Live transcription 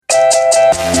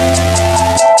To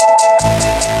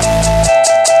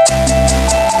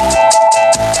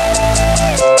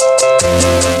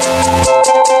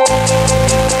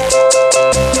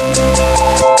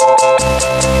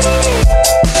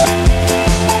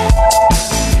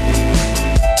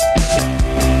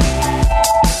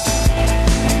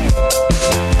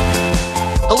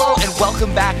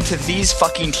these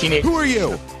fucking teenagers. Who are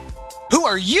you? Who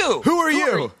are you? Who are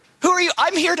you? Who are you?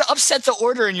 I'm here to upset the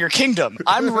order in your kingdom.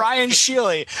 I'm Ryan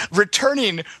Shealy,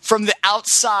 returning from the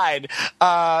outside,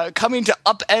 coming to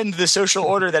upend the social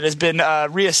order that has been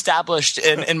reestablished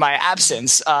in my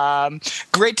absence.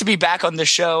 Great to be back on the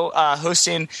show,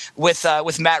 hosting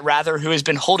with Matt Rather, who has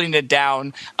been holding it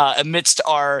down amidst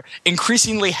our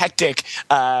increasingly hectic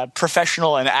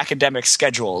professional and academic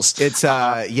schedules. It's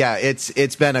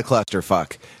it's been a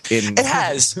clusterfuck. It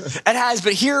has.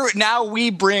 But here now we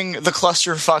bring the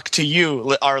clusterfuck to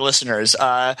you, our listeners,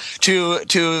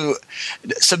 to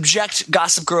subject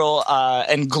Gossip Girl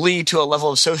and Glee to a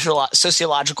level of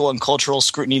sociological and cultural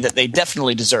scrutiny that they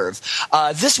definitely deserve.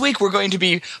 This week we're going to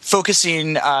be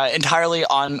focusing entirely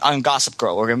on Gossip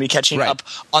Girl. We're going to be catching up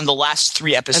on the last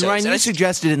 3 episodes. And Ryan, you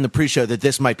suggested in the pre-show that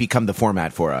this might become the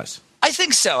format for us. I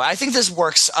think so. I think this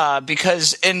works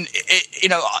because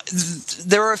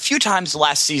there were a few times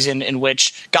last season in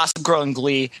which Gossip Girl and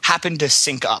Glee happened to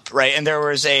sync up, right? And there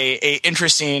was a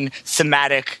interesting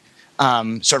thematic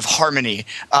sort of harmony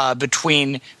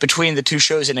between the two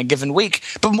shows in a given week.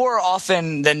 But more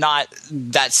often than not,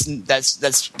 that's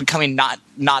becoming not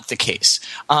the case.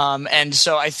 And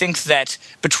so I think that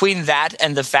between that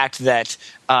and the fact that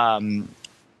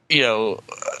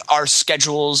our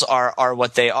schedules are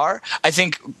what they are, I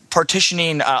think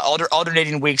partitioning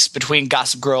alternating weeks between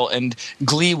Gossip Girl and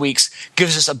Glee weeks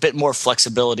gives us a bit more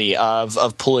flexibility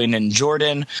of pulling in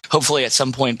Jordan, hopefully at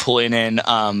some point pulling in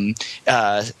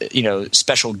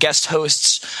special guest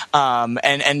hosts,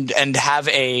 and have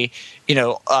a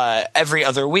every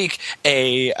other week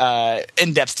a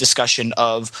in-depth discussion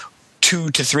of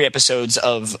 2 to 3 episodes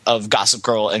of Gossip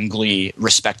Girl and Glee,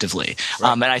 respectively.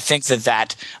 Right. And I think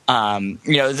that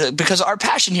because our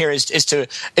passion here is to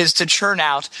churn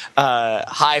out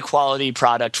high quality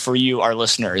product for you, our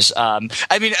listeners. I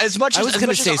mean, I was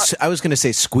going to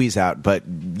say squeeze out, but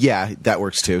yeah, that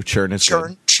works too. Churn is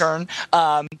good. Churn.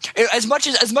 As much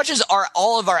as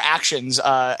all of our actions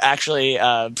actually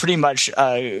pretty much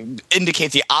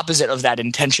indicate the opposite of that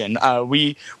intention.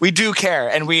 We do care,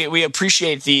 and we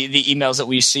appreciate the emails that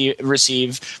we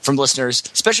receive from listeners,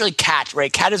 especially Kat.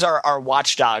 Right, Kat is our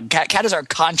watchdog. Kat is our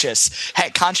conscience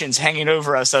hanging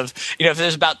over us. Of if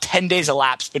there's about 10 days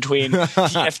elapsed between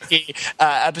TFT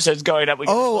episodes going up.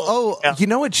 You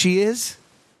know what she is?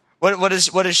 What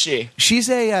is she? She's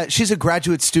a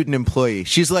graduate student employee.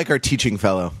 She's like our teaching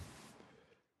fellow.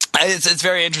 It's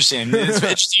very interesting. It's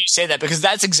interesting you say that, because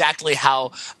that's exactly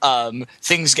how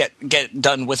things get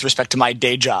done with respect to my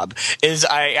day job. Is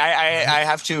I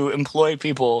have to employ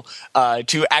people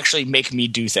to actually make me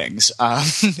do things, or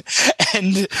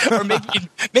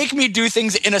make me do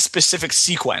things in a specific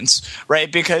sequence,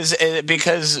 right? Because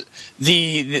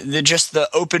the just the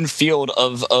open field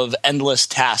of endless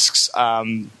tasks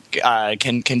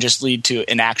can just lead to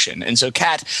inaction. And so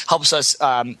Kat helps us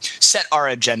set our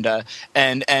agenda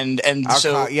and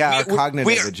our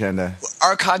cognitive agenda.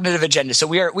 Our cognitive agenda. So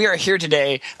we are here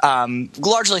today,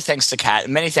 largely thanks to Kat.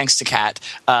 Many thanks to Kat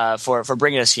for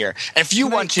bringing us here. And if you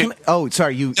want to, I'm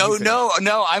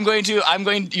going to.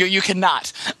 You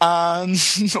cannot.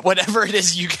 Whatever it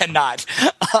is, you cannot.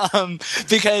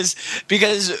 Because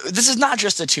this is not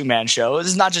just a 2-man show. This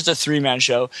is not just a 3-man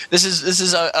show. This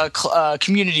is a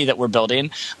community that we're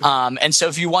building. And so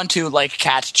if you want to, like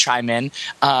Kat, chime in,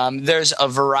 there's a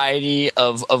variety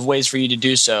of ways for you to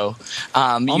do so.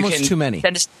 Almost too many.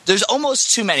 There's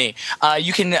almost too many.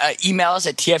 You can email us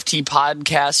at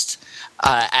tftpodcast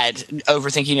at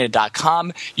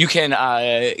overthinkingit.com. You can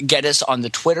get us on the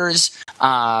Twitters.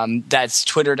 That's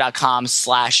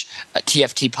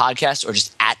twitter.com/TFT podcast, or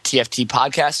just at TFT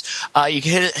podcast. You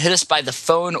can hit us by the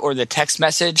phone or the text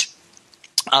message.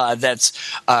 That's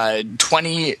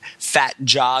 20 fat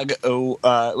jog.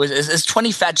 Is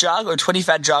 20 fat jog or 20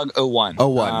 fat jog 01?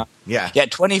 01. Yeah,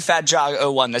 20 fat jog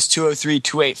 01. That's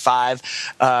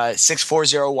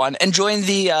 203-285-6401. And join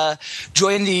the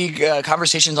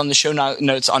conversations on the show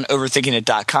notes on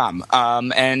overthinkingit.com.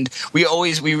 And we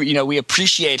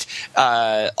appreciate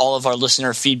all of our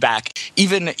listener feedback,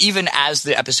 even as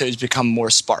the episodes become more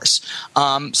sparse.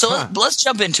 Let's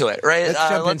jump into it, right? Let's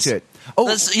jump into it. Oh,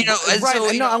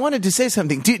 right. I wanted to say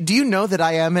something. Do you know that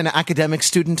I am an academic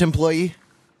student employee?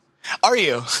 Are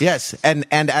you? Yes, and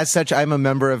as such, I'm a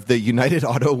member of the United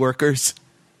Auto Workers.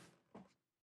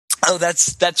 Oh,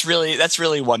 that's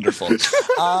really wonderful.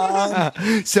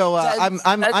 So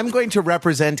I'm going to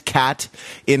represent Kat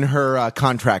in her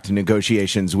contract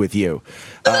negotiations with you.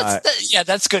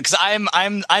 That's good because I'm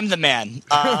the man.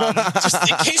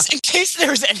 Just in case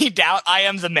there's any doubt, I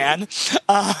am the man.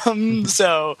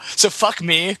 So fuck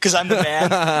me because I'm the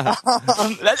man.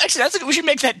 We should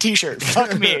make that T-shirt.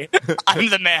 Fuck me, I'm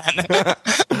the man.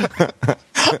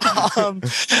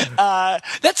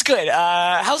 That's good.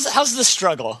 How's the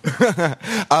struggle?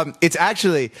 It's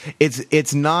actually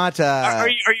it's not. Are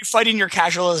you fighting your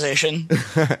casualization?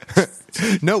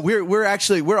 No,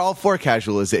 we're all for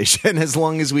casualization as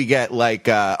long as we get like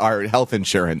our health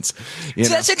insurance. So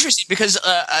that's interesting because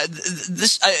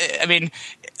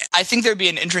I think there'd be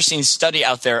an interesting study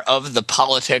out there of the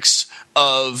politics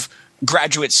of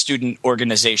graduate student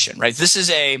organization, right? This is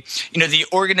the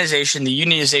organization, the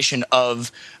unionization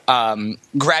of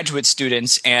graduate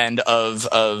students and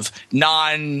of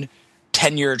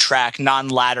non-tenure track,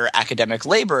 non-ladder academic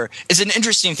labor is an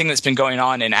interesting thing that's been going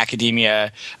on in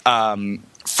academia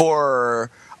for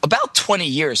about 20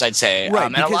 years, I'd say.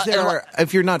 Right, because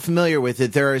if you're not familiar with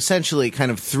it, there are essentially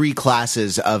kind of three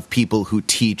classes of people who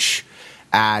teach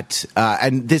at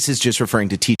and this is just referring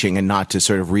to teaching and not to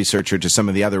sort of research or to some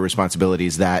of the other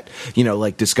responsibilities that,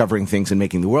 like discovering things and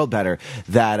making the world better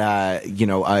that,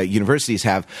 universities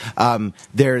have.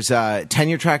 There's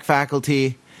tenure track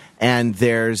faculty, and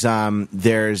there's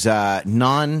non-ladder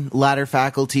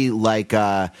faculty like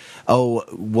I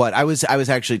was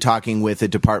actually talking with a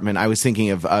department. I was thinking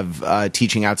of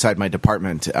teaching outside my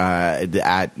department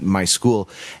at my school,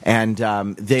 and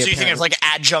they. So you think of like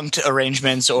adjunct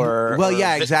arrangements or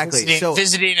exactly.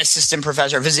 Visiting assistant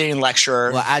professor, visiting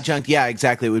lecturer. Well, adjunct, yeah,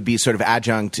 exactly. It would be sort of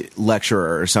adjunct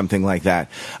lecturer or something like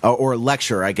that, or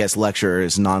lecturer. I guess lecturer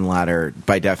is non-ladder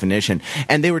by definition.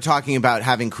 And they were talking about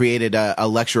having created a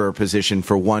lecturer position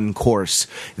for one course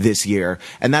this year,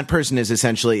 and that person is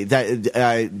essentially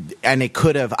that. And it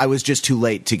could have. I was just too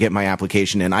late to get my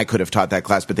application in. I could have taught that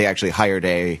class, but they actually hired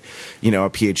a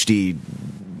PhD.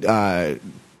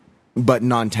 But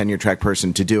non-tenure track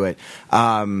person to do it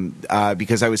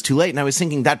because I was too late, and I was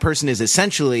thinking that person is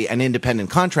essentially an independent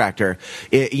contractor,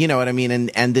 you know what I mean?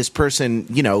 And this person,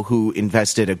 who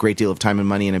invested a great deal of time and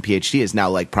money in a PhD is now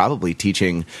like probably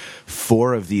teaching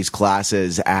 4 of these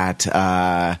classes at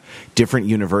different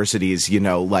universities,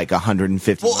 like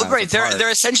 150. Well, right, they're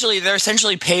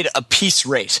essentially paid a piece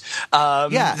rate. For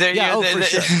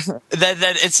sure.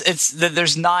 That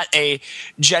there's not a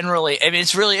generally. I mean,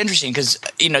 it's really interesting because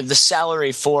the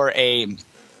salary for a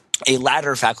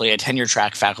ladder faculty, a tenure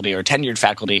track faculty, or tenured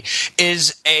faculty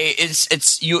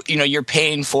you're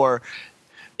paying for.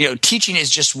 Teaching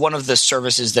is just one of the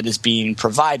services that is being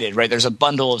provided, right? There's a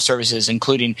bundle of services,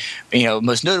 including,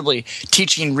 most notably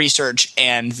teaching, research,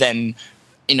 and then,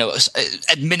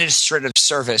 administrative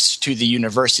service to the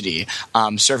university,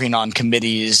 serving on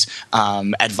committees,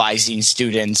 advising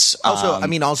students.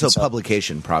 Also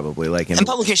publication, probably and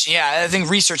publication. Yeah, I think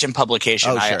research and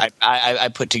publication. Sure. I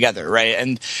put together,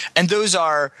 right? And those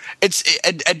are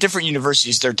at different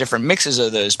universities. There are different mixes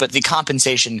of those, but the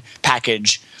compensation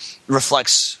package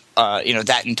reflects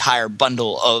that entire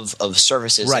bundle of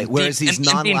services, right? Whereas these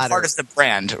non-ladder, being part of the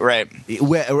brand, right?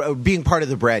 Being part of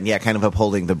the brand, yeah, kind of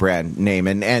upholding the brand name,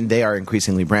 and they are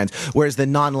increasingly brands. Whereas the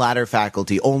non-ladder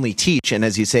faculty only teach, and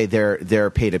as you say,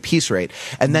 they're paid a piece rate.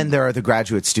 And then there are the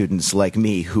graduate students like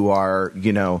me who are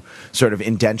sort of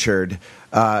indentured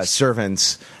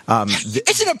servants.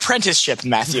 It's an apprenticeship,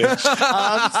 Matthew.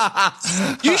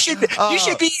 You should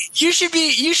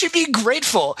be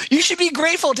grateful. You should be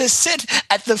grateful to sit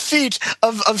at the feet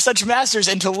of such masters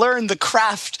and to learn the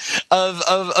craft of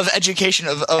education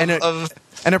of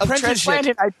an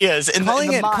apprenticeship ideas.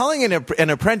 Calling it an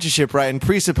apprenticeship, Ryan,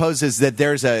 presupposes that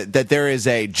there is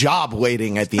a job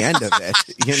waiting at the end of it.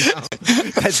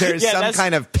 That there's some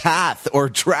kind of path or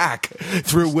track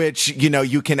through which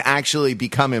you can actually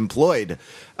become employed.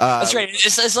 That's right.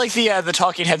 It's like the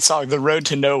Talking Head song, "The Road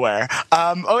to Nowhere."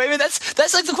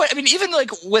 That's like the question. I mean, even like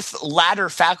with ladder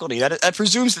faculty, that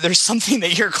presumes that there's something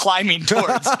that you're climbing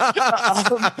towards.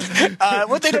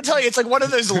 What they don't tell you, it's like one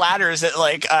of those ladders that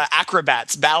like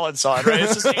acrobats balance on, right?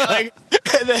 It's just like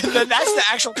that's the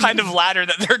actual kind of ladder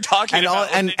that they're talking about.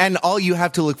 And all you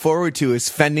have to look forward to is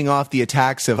fending off the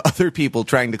attacks of other people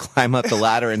trying to climb up the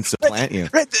ladder and supplant you.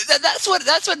 Right.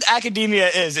 That's what academia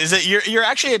is that you're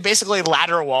actually basically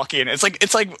ladder walking. It's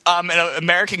like an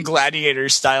American Gladiator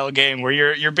style game where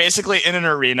you're basically in an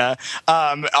arena,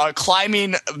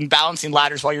 climbing, balancing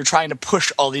ladders while you're trying to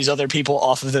push all these other people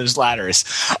off of those ladders.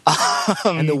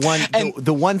 And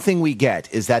the one thing we get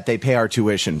is that they pay our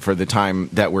tuition for the time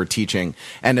that we're teaching,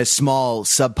 and a small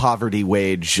sub-poverty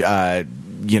wage,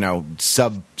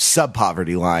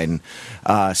 sub-poverty line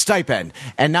stipend,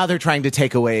 and now they're trying to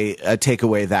take away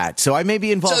that. So I may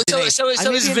be involved.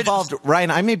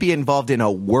 Ryan, I may be involved in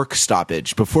a work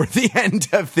stoppage before the end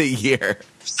of the year.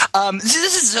 This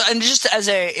is, and just as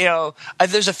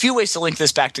there's a few ways to link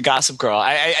this back to Gossip Girl.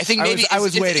 I think maybe I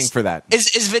was waiting for that.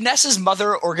 Is Vanessa's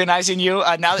mother organizing you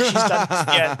now that she's done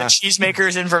the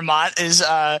cheesemakers in Vermont? Is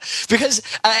because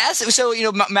I asked. So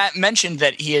Matt mentioned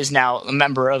that he is now a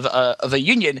member of a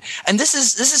union, and this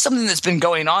is something that's been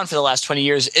going on for the last 20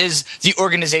 years. Is the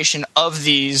organization of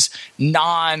these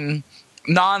non-ladder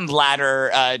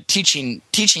teaching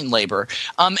labor,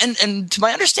 and to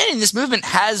my understanding, this movement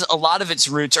has a lot of its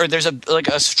roots, or there's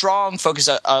a strong focus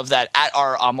of that at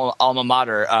our alma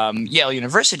mater, Yale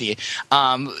University.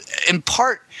 In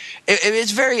part,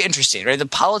 it's very interesting, right? The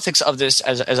politics of this,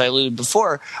 as I alluded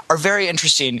before, are very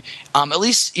interesting. At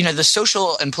least the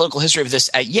social and political history of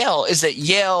this at Yale is that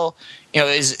Yale,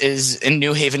 is in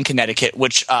New Haven, Connecticut,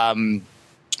 which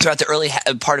throughout the early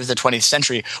part of the 20th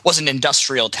century was an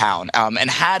industrial town, and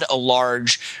had a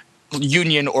large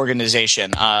union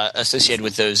organization associated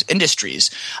with those industries.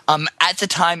 At the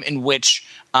time in which,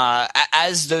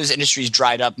 as those industries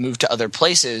dried up, moved to other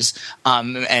places,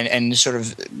 and sort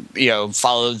of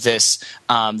followed this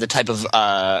the type of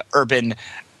urban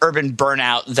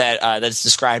burnout that's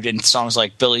described in songs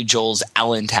like Billy Joel's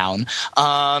Allentown.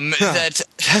 That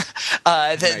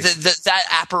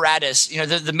apparatus,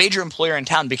 the major employer in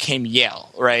town became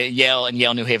Yale, right? Yale and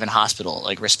Yale New Haven Hospital,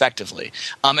 like respectively.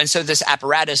 And so this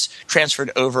apparatus transferred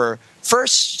over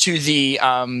first to the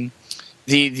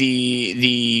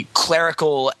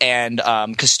clerical and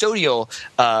custodial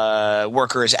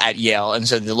workers at Yale, and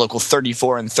so the local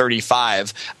 34 and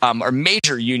 35 are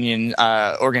major union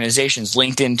organizations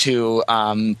linked into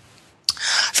I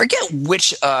forget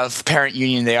which parent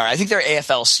union they are. I think they're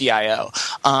AFL-CIO,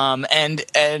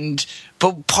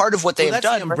 but part of what they've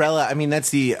done. The umbrella. I mean, that's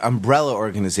the umbrella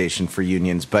organization for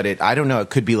unions. But I don't know.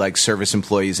 It could be like Service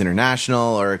Employees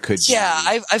International, or it could. Yeah,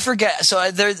 I forget. So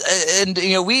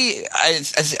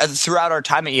throughout our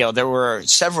time at Yale, there were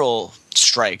several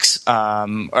strikes,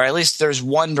 or at least there's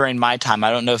one during my time.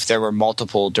 I don't know if there were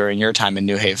multiple during your time in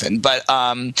New Haven, but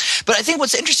I think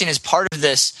what's interesting is part of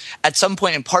this at some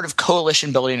point, and part of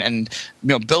coalition building and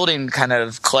building kind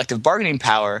of collective bargaining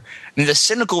power. And the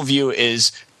cynical view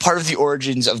is part of the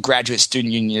origins of graduate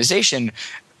student unionization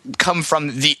come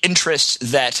from the interests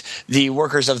that the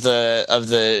workers of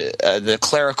the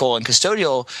clerical and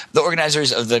custodial, the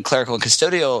organizers of the clerical and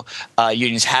custodial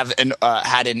unions have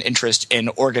had an interest in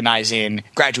organizing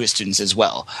graduate students as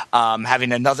well,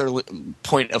 having another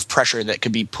point of pressure that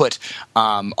could be put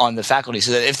on the faculty,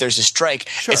 so that if there's a strike,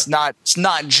 sure, it's not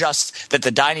just that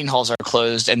the dining halls are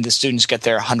closed and the students get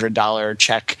their $100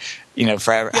 check.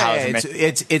 For however many.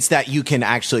 It's that you can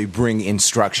actually bring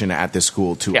instruction at the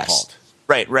school to a halt.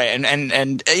 Right,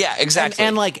 and yeah, exactly,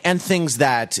 and things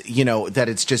that that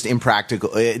it's just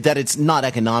impractical, that it's not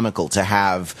economical to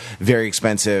have very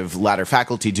expensive ladder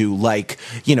faculty do, like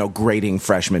grading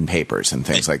freshman papers and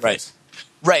things like this.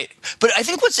 Right, but I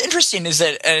think what's interesting is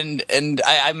that, and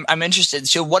I'm interested.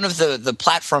 So one of the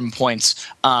platform points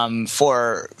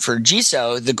for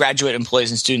GSO, the Graduate Employees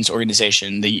and Students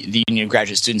Organization, the Union of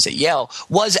Graduate Students at Yale,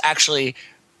 was actually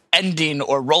ending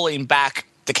or rolling back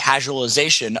the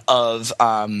casualization of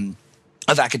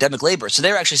academic labor. So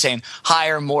they're actually saying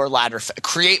hire more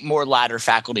create more ladder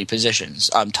faculty positions,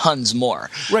 tons more.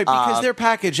 Right, because their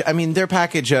package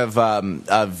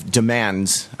of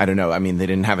demands, I don't know. I mean, they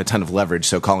didn't have a ton of leverage,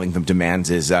 so calling them demands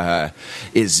is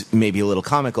maybe a little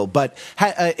comical. But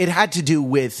it had to do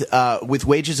with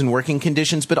wages and working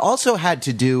conditions, but also had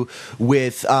to do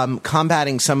with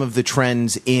combating some of the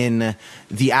trends in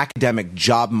the academic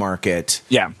job market.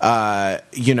 Yeah.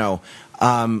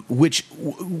 Which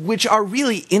are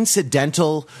really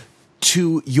incidental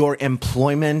to your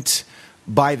employment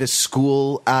by the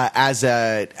school as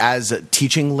a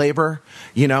teaching labor,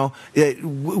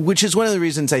 which is one of the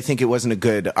reasons I think it wasn't a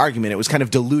good argument. It was kind of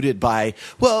diluted by,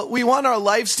 well, we want our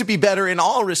lives to be better in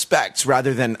all respects,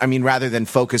 rather than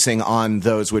focusing on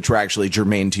those which were actually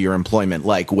germane to your employment,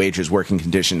 like wages, working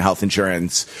condition, health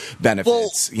insurance,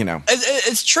 benefits. Well,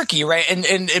 it's tricky, right?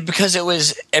 And because it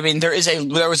was,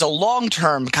 there was a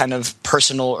long-term kind of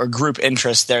personal or group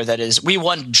interest there. That is, we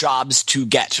want jobs to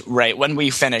get, right? When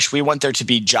we finish, we want there to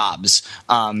be jobs,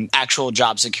 actual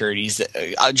job security.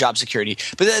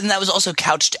 But then that was also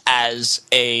couched as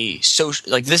a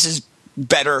social, like, this is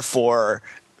better for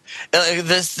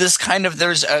this kind of,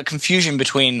 there's a confusion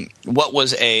between what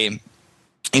was the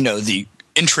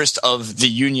interest of the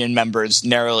union members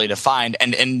narrowly defined,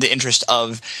 and in the interest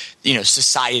of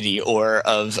society or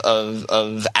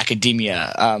of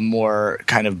academia more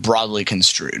kind of broadly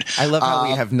construed. I love how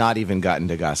we have not even gotten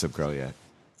to Gossip Girl yet.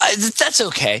 That's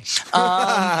okay.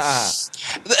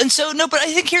 And so but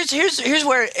I think here's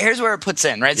where it puts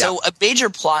in, right? Yeah. So a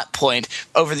major plot point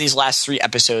over these last 3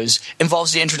 episodes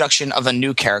involves the introduction of a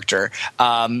new character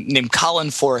named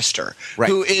Colin Forrester, right,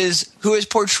 who is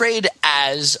portrayed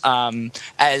as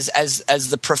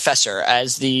the professor,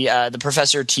 as the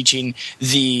professor teaching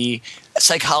the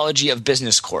psychology of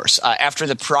business course after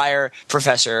the prior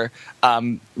professor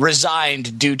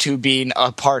resigned due to being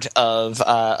a part of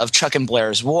Chuck and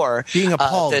Blair's war, being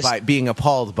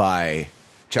appalled by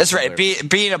Chuck. That's right,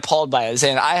 being appalled by it,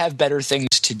 saying I have better things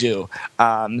to do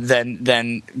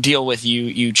than deal with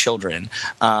you children,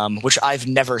 which I've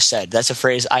never said. That's a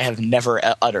phrase I have never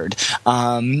uttered,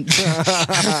 or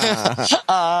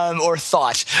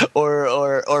thought,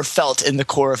 or felt in the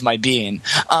core of my being.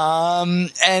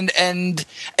 And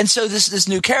so this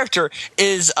new character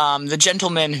is the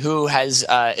gentleman who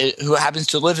happens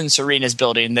to live in Serena's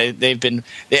building. They've been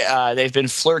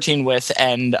flirting with,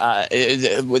 and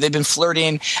they've been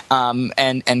flirting,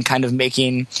 and kind of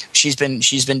making. She's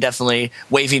been definitely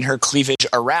waving her cleavage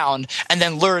around, and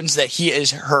then learns that he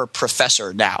is her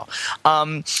professor now.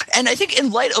 And I think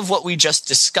in light of what we just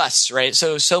discussed, right?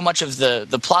 So much of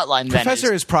the plot line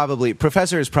Professor is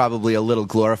probably a little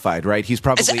glorified, right? He's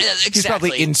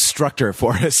probably Instructor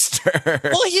Forrester.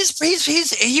 Well,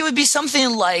 he would be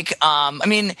something like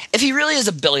if he really is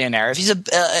a billionaire, if he's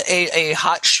a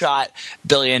hotshot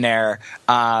billionaire,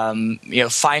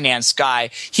 finance guy,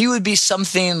 he would be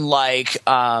something like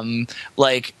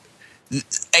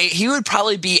he would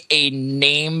probably be a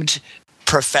named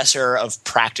professor of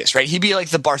practice, right? He'd be like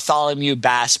the Bartholomew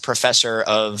Bass professor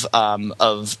of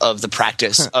the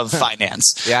practice of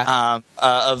finance, yeah,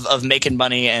 of making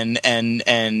money and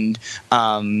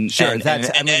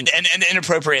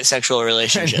inappropriate sexual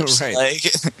relationships, right?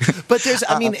 But there's,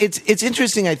 it's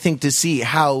interesting, I think, to see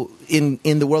how in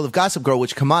the world of Gossip Girl,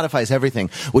 which commodifies everything,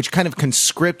 which kind of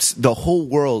conscripts the whole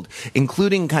world,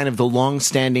 including kind of the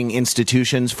long-standing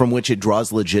institutions from which it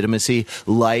draws legitimacy,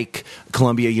 like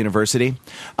Columbia University.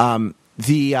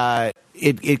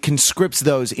 It conscripts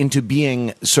those into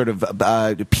being sort of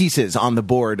pieces on the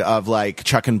board of like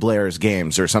Chuck and Blair's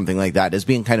games or something like that, as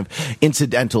being kind of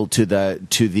incidental to the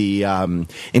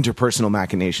interpersonal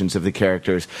machinations of the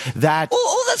characters.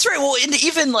 That's right. Well, and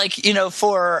even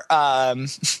for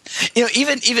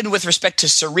even with respect to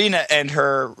Serena and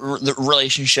her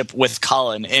relationship with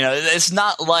Colin, it's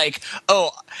not like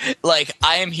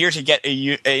I am here to get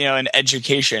an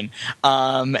education,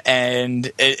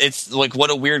 and it's like,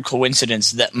 what a weird coincidence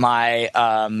that my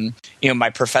my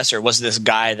professor was this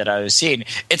guy that I was seeing.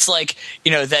 It's like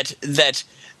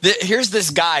here's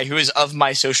this guy who is of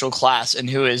my social class and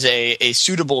who is a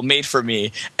suitable mate for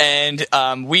me, and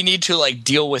we need to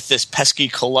deal with this pesky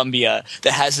Columbia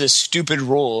that has this stupid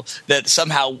rule that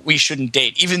somehow we shouldn't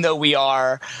date, even though we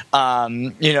are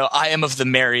I am of the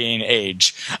marrying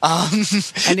age,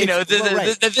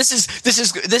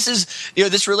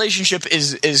 this relationship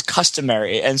is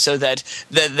customary, and so that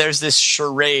there's this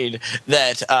charade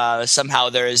that somehow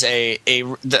there is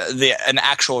an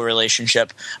actual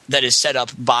relationship that is set up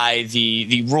by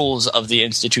the rules of the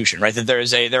institution, right? That there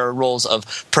are rules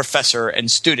of professor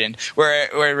and student, where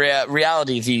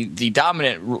reality the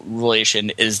dominant relation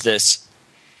is this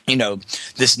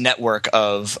this network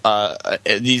of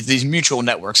these mutual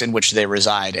networks in which they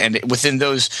reside, and within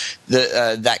those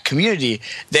that community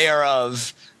their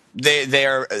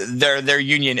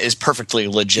union is perfectly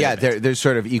legitimate. Yeah, they're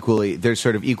sort of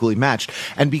equally matched,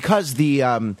 and because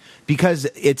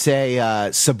it's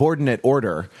a subordinate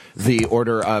order, the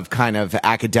order of kind of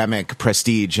academic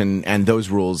prestige and those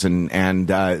rules and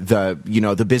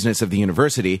the business of the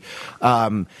university,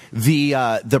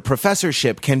 the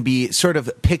professorship can be sort of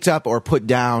picked up or put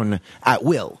down at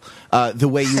will, the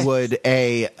way you would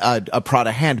a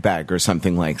Prada handbag or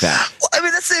something like that.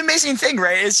 Well, that's the amazing thing,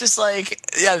 right? It's just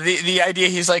the idea.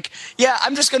 He's like, yeah,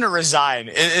 I'm just going to resign.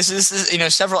 This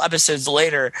is several episodes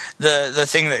later, the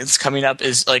thing that's coming up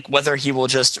is whether he will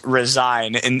just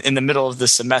resign in the middle of the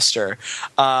semester,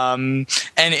 and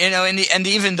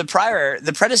even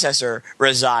the predecessor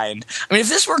resigned. I mean, if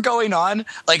this were going on,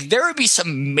 there would be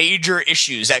some major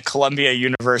issues at Columbia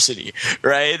University,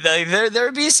 right? There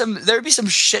would be some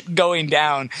shit going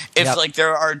down if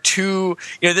there are two.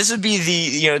 This would be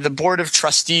the board of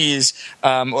trustees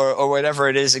or whatever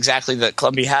it is exactly that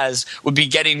Columbia has would be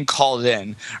getting called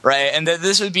in, right? And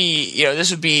this would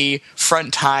be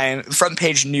front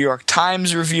page New York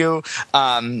Times review.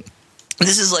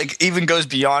 this is like even goes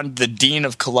beyond the dean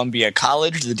of Columbia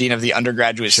College, the dean of the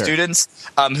undergraduate students,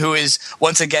 who is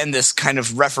once again this kind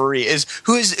of referee,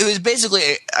 who is basically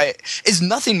is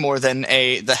nothing more than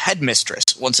the headmistress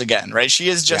once again, right? She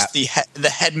is just the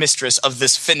headmistress of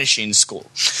this finishing school,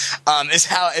 is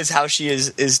how she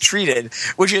is treated,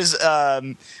 which is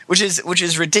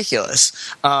ridiculous.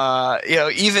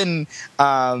 Even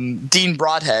Dean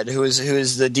Broadhead, who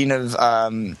is the dean of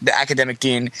the academic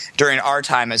dean during our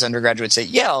time as undergraduates at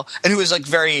Yale, and who was like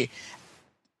very,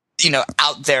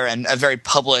 out there and a very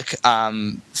public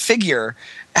figure,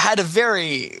 had a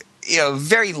very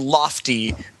very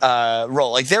lofty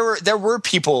role. Like there were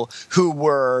people who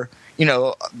were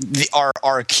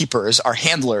our keepers, our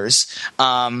handlers,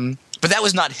 but that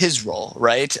was not his role,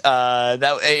 right?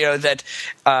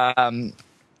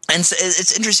 And so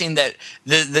it's interesting that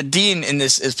the dean in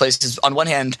this place is on one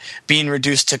hand being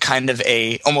reduced to kind of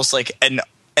almost like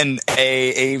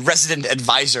a resident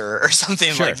advisor or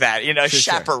something like that,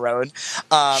 chaperone.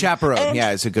 Chaperone,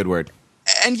 it's a good word.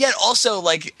 And yet also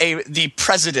like the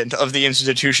president of the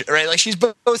institution, right? Like she's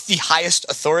both the highest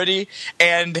authority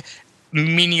and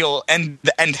menial and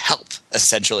help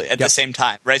essentially at the same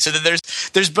time, right? So that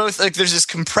there's both, like there's this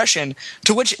compression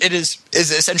to which it is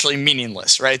essentially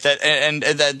meaningless, right? That I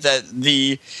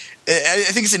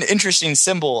think it's an interesting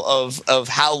symbol of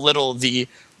how little the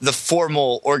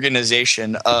formal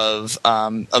organization of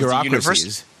the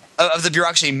university, of the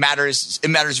bureaucracy matters. It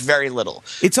matters very little.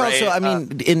 It's also, I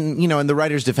mean, in the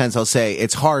writer's defense, I'll say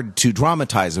it's hard to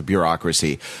dramatize a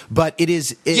bureaucracy, but it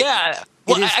is.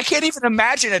 Well, I can't even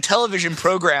imagine a television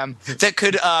program that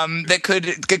could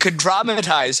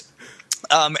dramatize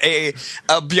a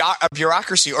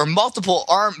bureaucracy or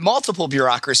multiple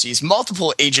bureaucracies,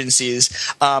 multiple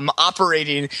agencies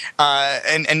operating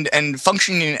and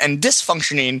functioning and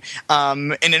dysfunctioning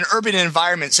in an urban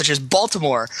environment such as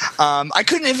Baltimore. I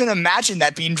couldn't even imagine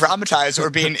that being dramatized or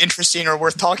being interesting or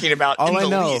worth talking about. All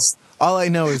I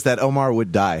know is that Omar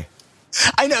would die.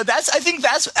 I know I think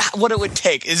that's what it would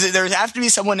take. There would have to be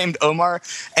someone named Omar,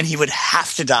 and he would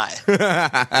have to die,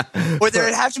 or there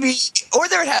would have to be,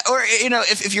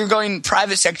 if you're going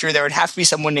private sector, there would have to be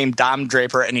someone named Dom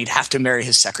Draper, and he'd have to marry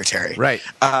his secretary. Right.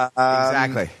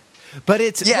 Exactly. But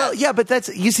but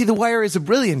that's, you see, The Wire is a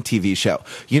brilliant TV show,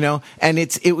 and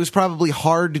it was probably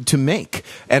hard to make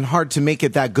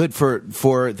it that good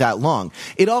for that long.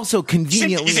 It also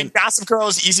conveniently. You think Gossip Girl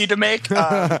is easy to make?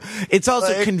 It's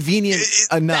also convenient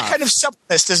enough. That kind of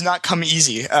suppleness does not come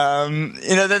easy.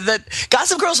 That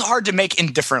Gossip Girl is hard to make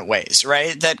in different ways,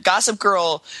 right? That Gossip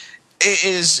Girl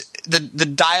is the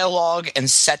dialogue and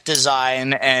set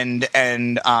design and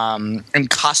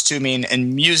costuming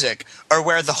and music are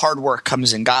where the hard work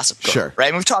comes in Gossip Girl. Sure. Right?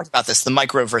 And we've talked about this, the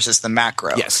micro versus the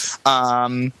macro. Yes.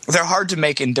 They're hard to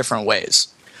make in different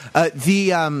ways.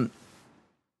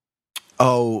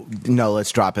 Oh no!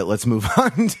 Let's drop it. Let's move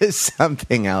on to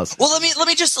something else. Well, let me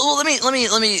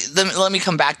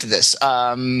come back to this,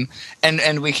 and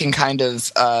we can kind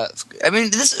of.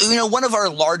 This. One of our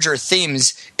larger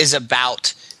themes is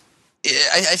about.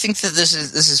 I think that this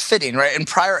is fitting, right? In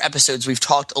prior episodes, we've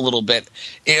talked a little bit,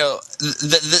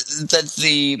 that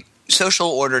the social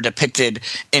order depicted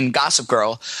in Gossip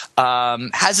Girl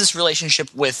has this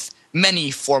relationship with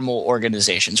many formal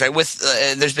organizations, right?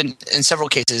 There's been in several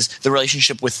cases the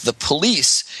relationship with the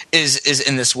police is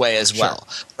in this way as well,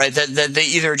 right? That they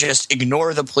either just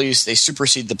ignore the police, they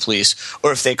supersede the police,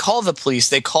 or if they call the police,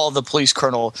 they call the police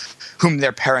colonel whom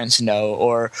their parents know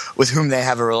or with whom they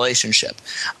have a relationship.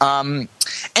 And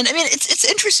I mean, it's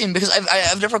interesting because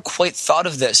I've never quite thought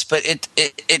of this, but it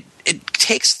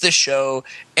takes the show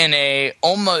in an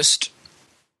almost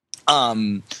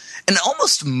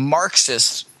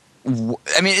Marxist. I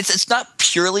mean, it's not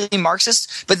purely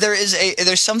Marxist, but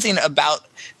there's something about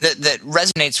that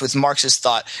resonates with Marxist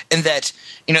thought, in that,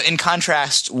 in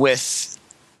contrast with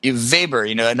Weber,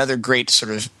 another great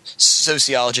sort of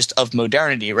sociologist of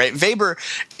modernity, right? Weber,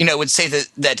 would say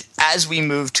that as we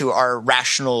move to our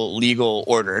rational legal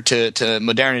order, to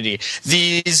modernity,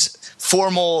 these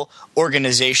formal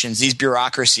organizations, these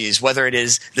bureaucracies, whether it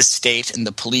is the state and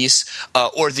the police,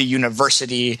 or the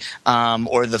university,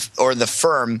 or the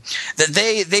firm, that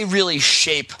they really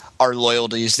shape our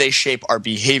loyalties, they shape our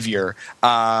behavior,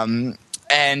 and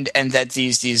that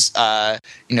these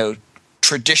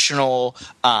traditional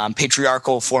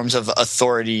patriarchal forms of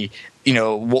authority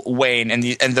wane,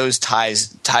 and those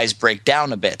ties break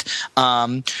down a bit.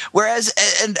 Whereas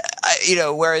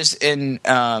in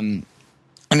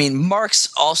I mean,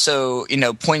 Marx also,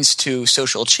 points to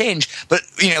social change, but,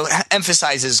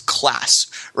 emphasizes class,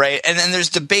 right? And then there's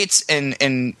debates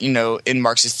in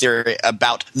Marx's theory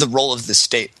about the role of the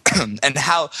state and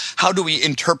how do we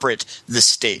interpret the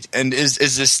state? And is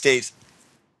the state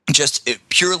just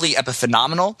purely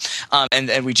epiphenomenal,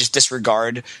 and we just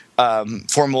disregard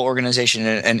formal organization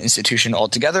and institution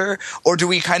altogether, or do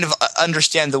we kind of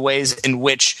understand the ways in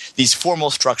which these formal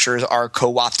structures are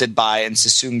co-opted by and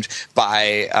subsumed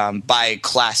by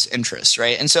class interests,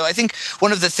 right? And so I think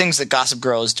one of the things that Gossip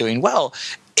Girl is doing well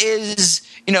is,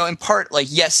 in part, like,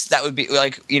 yes, that would be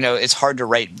like, it's hard to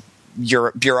write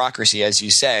your bureaucracy, as you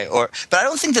say, but I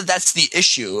don't think that that's the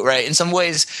issue, right? In some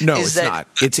ways, it's not.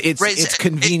 It's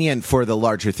convenient for the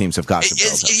larger themes of Gossip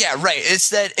Girl. Yeah, right.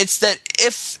 It's that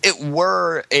if it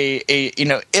were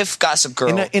if Gossip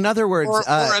Girl, in other words,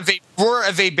 were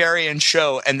a Weberian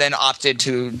show and then opted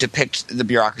to depict the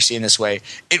bureaucracy in this way,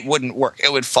 it wouldn't work.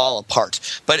 It would fall apart.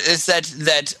 But it's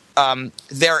that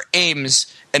their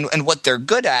aims and what they're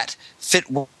good at fit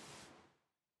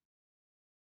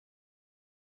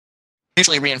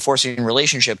mutually reinforcing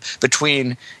relationship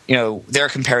between their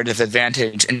comparative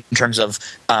advantage in terms of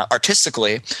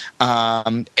artistically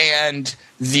and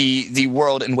the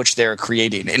world in which they're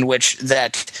creating, in which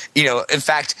that in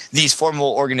fact these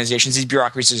formal organizations, these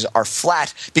bureaucracies are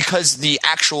flat because the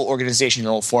actual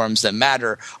organizational forms that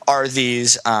matter are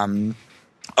these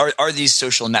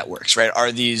social networks, right?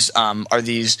 Are these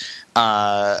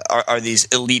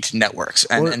elite networks?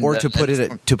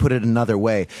 To put it another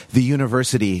way, the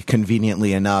university,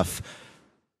 conveniently enough,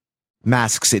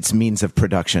 masks its means of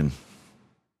production.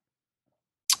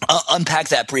 Unpack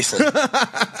that briefly.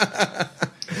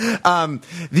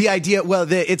 The idea,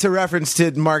 it's a reference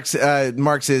to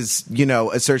Marx's,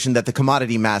 assertion that the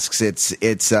commodity masks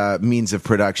its means of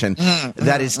production.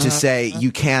 That is to say,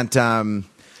 you can't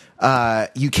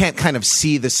kind of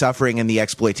see the suffering and the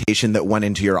exploitation that went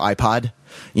into your iPod,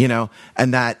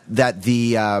 and that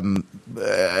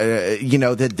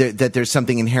there's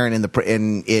something inherent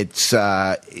in its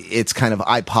kind of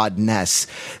iPod-ness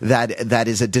that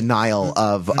is a denial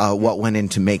of what went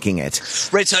into making it.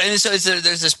 Right. So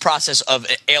there's this process of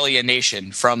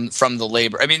alienation from the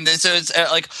labor. I mean, so it's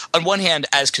like on one hand,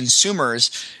 as consumers,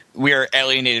 we are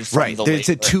alienated from the labor. It's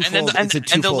a twofold alienation.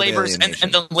 And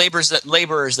the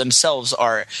laborers themselves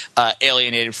are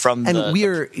alienated from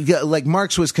like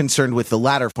Marx was concerned with the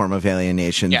latter form of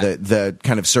alienation, the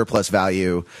kind of surplus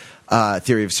value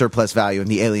theory of surplus value and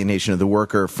the alienation of the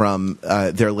worker from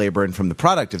their labor and from the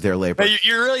product of their labor.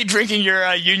 You're really drinking your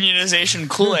unionization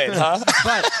Kool-Aid, huh?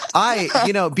 But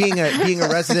being a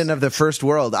resident of the first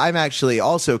world, I'm actually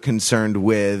also concerned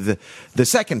with the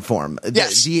second form,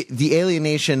 the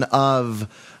alienation of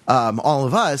all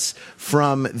of us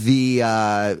from the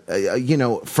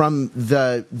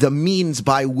means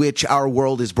by which our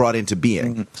world is brought into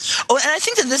being. Mm-hmm. Oh, and I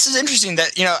think that this is interesting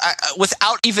that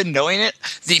without even knowing it,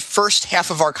 the first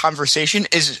half of our conversation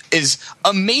is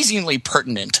amazingly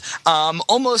pertinent,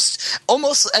 almost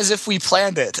as if we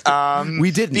planned it.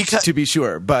 We didn't, to be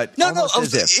sure, but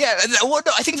as if. Yeah. Well,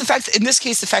 no, I think the fact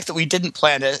that we didn't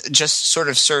plan it just sort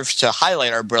of serves to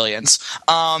highlight our brilliance.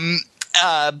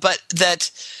 But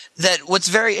that what's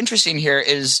very interesting here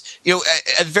is,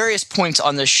 at various points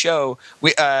on this show,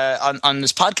 on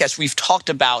this podcast, we've talked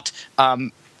about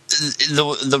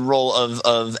the role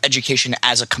of education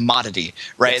as a commodity,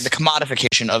 right? Yes. The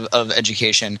commodification of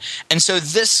education, and so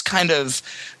this kind of,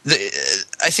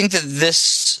 I think that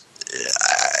this,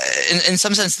 in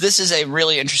some sense, this is a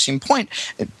really interesting point.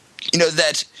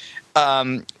 That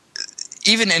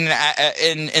even in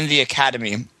the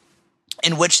academy,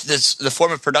 in which the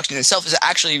form of production itself is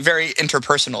actually very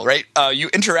interpersonal, right? You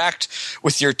interact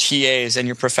with your TAs and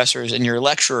your professors and your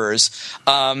lecturers,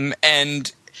 and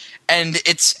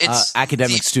it's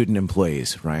academic student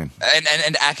employees, Ryan,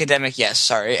 and academic, yes,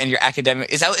 sorry, and your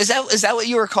academic is that what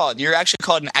you were called? You're actually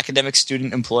called an academic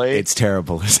student employee. It's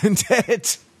terrible, isn't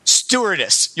it?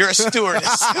 Stewardess, you're a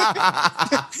stewardess.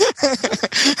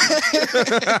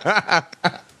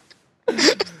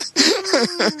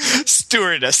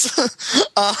 Stewardess,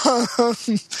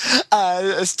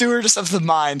 a stewardess of the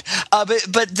mind.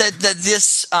 But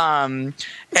this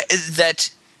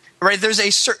right, there's a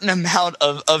certain amount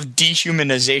of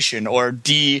dehumanization or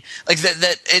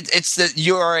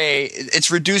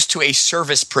it's reduced to a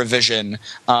service provision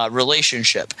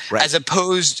relationship, right, as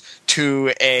opposed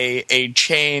to a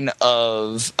chain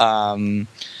of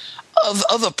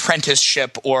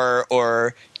apprenticeship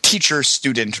or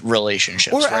teacher-student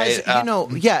relationships, or right?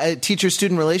 As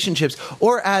teacher-student relationships,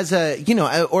 or as a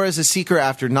seeker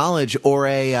after knowledge, or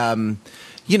a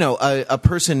a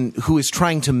person who is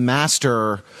trying to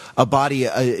master a body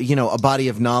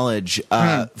of knowledge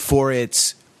for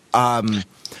its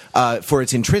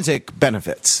intrinsic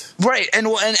benefits. Right, and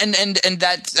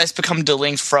that's become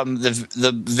delinked from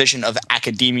the vision of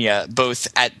academia, both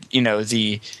at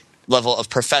the level of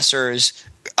professors,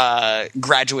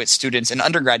 graduate students, and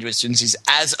undergraduate students, is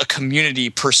as a community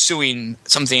pursuing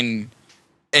something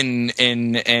in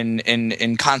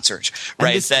concert,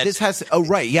 right? This has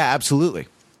absolutely.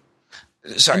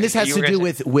 Sorry, and this has to do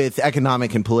with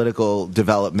economic and political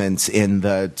developments in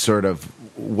the sort of,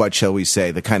 what shall we say,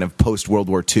 the kind of post-World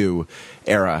War II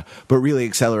era, but really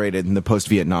accelerated in the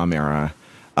post-Vietnam era.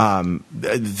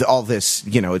 All this,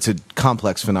 it's a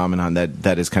complex phenomenon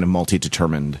that is kind of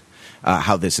multi-determined,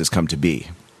 how this has come to be.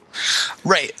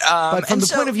 Right, but from the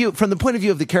point of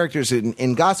view of the characters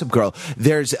in Gossip Girl,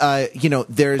 there's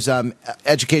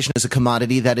education as a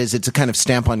commodity. That is, it's a kind of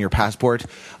stamp on your passport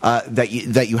that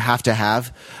you have to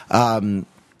have.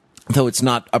 Though it's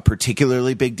not a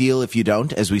particularly big deal if you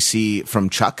don't, as we see from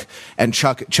Chuck. And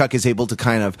Chuck is able to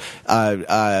kind of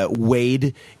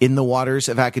wade in the waters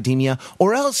of academia,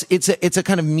 or else it's a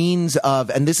kind of means of,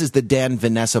 and this is the Dan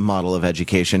Vanessa model of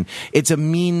education. It's a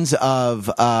means of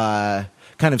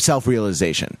kind of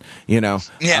self-realization,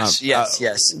 Yes.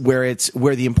 Where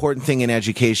the important thing in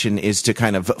education is to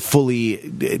kind of fully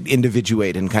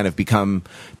individuate and kind of become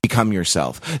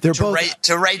yourself. To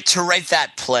write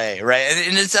that play, right?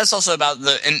 And that's also about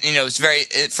it's very,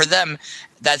 for them,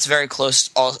 that's very close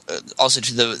also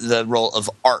to the role of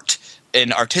art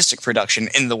in artistic production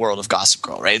in the world of Gossip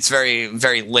Girl, right? It's very,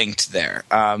 very linked there.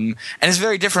 And it's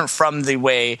very different from the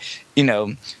way,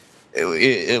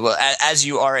 as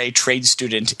you are a trade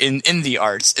student in the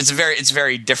arts, it's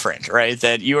very different, right?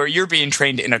 That you're being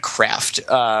trained in a craft,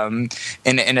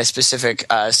 in a specific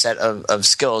set of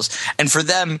skills, and for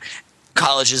them,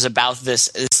 college is about this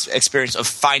experience of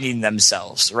finding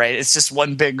themselves, right? It's just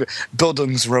one big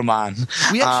Bildungsroman.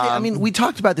 We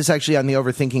talked about this actually on the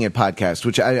Overthinking It podcast,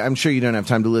 which I'm sure you don't have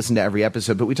time to listen to every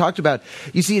episode, but we talked about.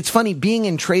 You see, it's funny being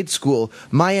in trade school.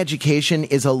 My education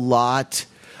is a lot.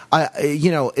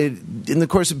 In the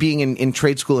course of being in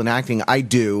trade school and acting, I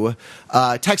do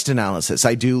text analysis.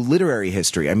 I do literary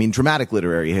history. I mean, dramatic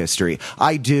literary history.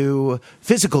 I do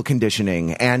physical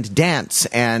conditioning and dance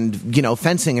and,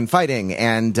 fencing and fighting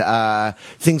and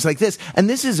things like this. And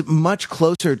this is much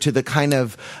closer to the kind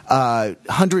of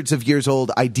hundreds of years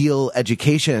old ideal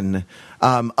education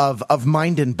of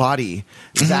mind and body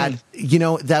that,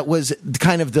 that was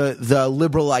kind of the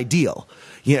liberal ideal.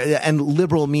 And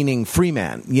liberal meaning free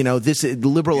man. The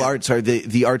liberal arts are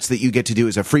the arts that you get to do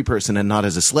as a free person and not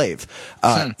as a slave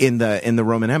in the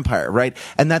Roman Empire, right?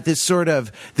 And that this sort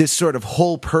of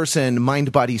whole person,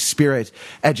 mind, body, spirit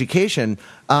education.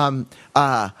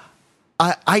 I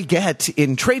get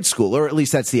in trade school, or at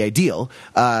least that's the ideal,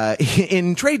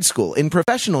 in trade school, in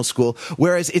professional school,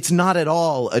 whereas it's not at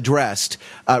all addressed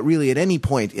really at any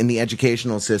point in the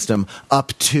educational system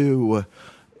up to,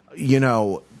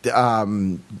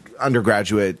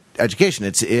 undergraduate education.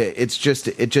 It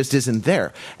just isn't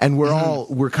there, and we're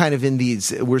sort of in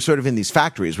these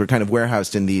factories. We're kind of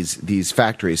warehoused in these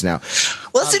factories now.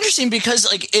 Well, it's interesting because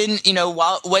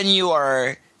when you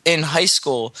are in high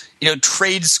school,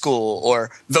 trade school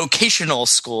or vocational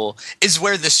school is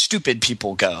where the stupid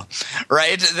people go,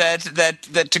 right?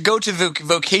 That to go to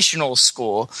vocational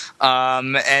school,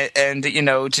 and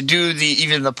to do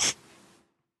the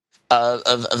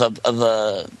of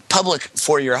a public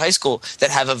four-year high school that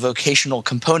have a vocational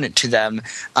component to them,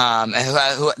 and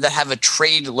that have a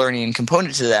trade learning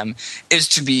component to them, is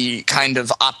to be kind of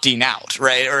opting out,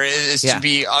 right? Or is to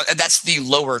be that's the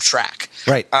lower track,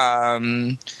 right?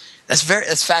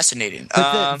 That's fascinating.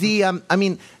 But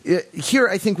here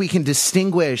I think we can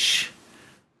distinguish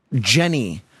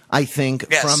Jenny, I think,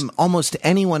 from almost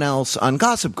anyone else on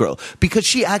Gossip Girl, because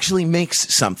she actually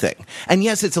makes something. And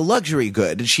yes, it's a luxury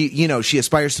good. She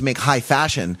aspires to make high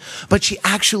fashion, but she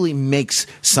actually makes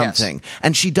something. Yes.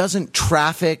 And she doesn't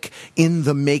traffic in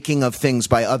the making of things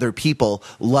by other people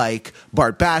like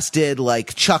Bart Bass did,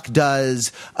 like Chuck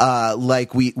does,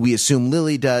 like we assume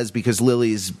Lily does, because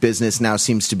Lily's business now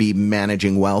seems to be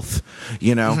managing wealth,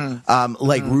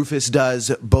 Rufus does.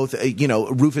 Both,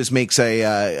 Rufus makes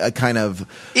a kind of...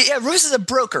 Yeah, Rufus is a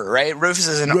broker, right? Rufus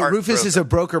is Rufus is a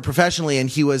broker professionally, and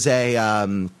he was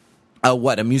a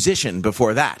musician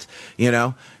before that,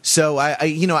 So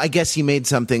I guess he made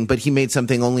something, but he made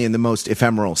something only in the most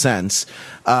ephemeral sense.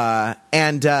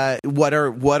 And what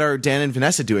are Dan and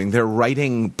Vanessa doing? They're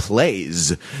writing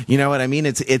plays. You know what I mean?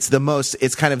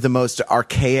 It's kind of the most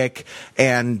archaic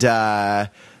and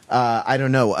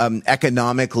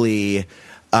economically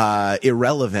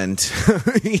irrelevant,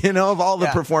 of all the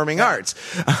performing arts,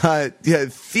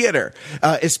 theater,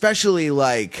 especially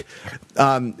like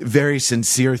very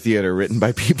sincere theater written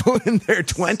by people in their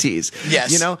 20s.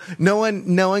 Yes, no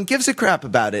one gives a crap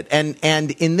about it, and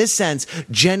in this sense,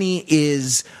 Jenny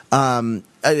is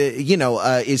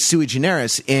is sui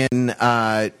generis in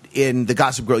the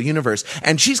Gossip Girl universe,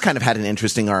 and she's kind of had an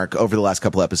interesting arc over the last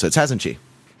couple episodes, hasn't she?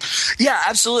 Yeah,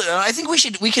 absolutely. I think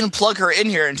we can plug her in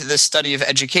here into this study of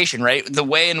education, right? The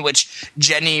way in which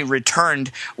Jenny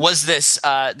returned was this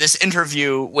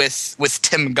interview with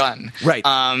Tim Gunn, right?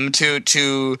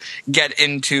 To get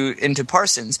into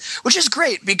Parsons, which is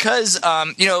great because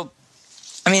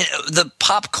the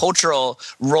pop cultural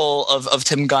role of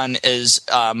Tim Gunn is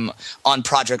on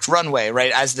Project Runway,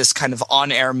 right, as this kind of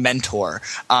on-air mentor.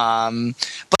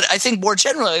 But I think more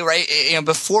generally, right,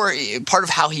 before part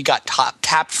of how he got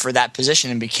tapped for that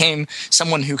position and became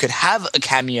someone who could have a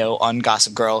cameo on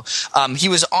Gossip Girl, he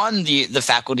was on the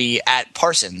faculty at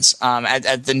Parsons,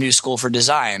 at the New School for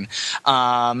Design.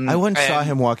 I once saw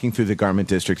him walking through the garment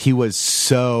district. He was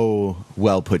so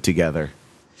well put together.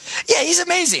 Yeah, he's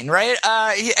amazing, right?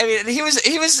 He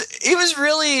was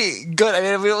really good. I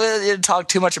mean, we didn't talk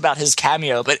too much about his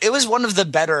cameo, but it was one of the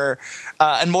better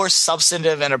and more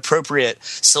substantive and appropriate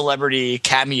celebrity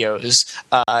cameos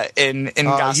in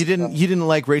Gossip. You didn't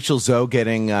like Rachel Zoe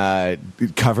getting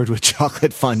covered with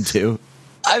chocolate fondue?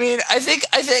 I mean, I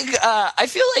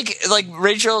feel like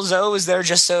Rachel Zoe was there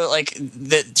just so like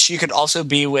that she could also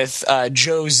be with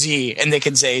Joe Z, and they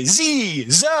could say Z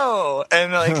Zoe,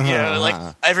 and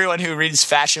like everyone who reads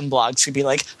fashion blogs could be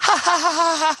like, ha ha ha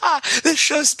ha ha ha, this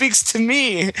show speaks to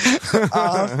me.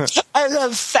 I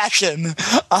love fashion.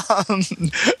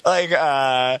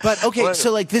 But okay,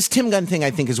 so like this Tim Gunn thing, I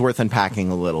think is worth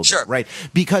unpacking a little bit, right?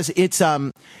 Because it's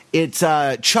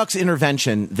Chuck's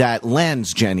intervention that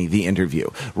lands Jenny the interview,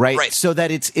 right? So that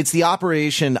it's the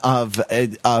operation of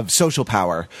social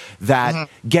power that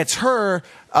gets her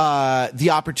the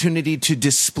opportunity to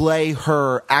display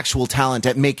her actual talent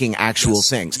at making actual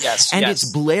things. And it's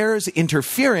Blair's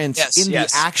interference in the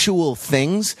actual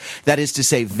things, that is to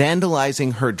say,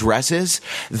 vandalizing her dresses,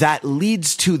 that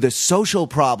leads to the social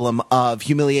problem of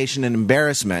humiliation and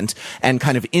embarrassment and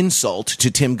kind of insult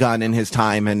to Tim Gunn and his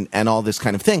time and all this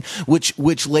kind of thing,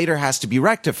 which later has to be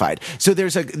rectified. So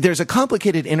there's a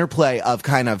complicated interplay of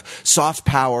kind of soft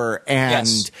power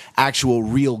and actual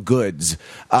real goods.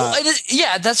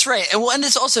 That's right. And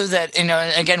it's also that,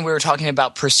 again, we were talking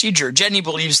about procedure. Jenny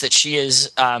believes that she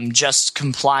is just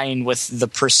complying with the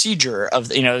procedure of,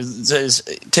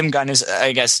 Tim Gunn is,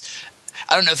 I guess,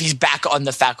 I don't know if he's back on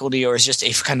the faculty or is just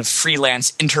a kind of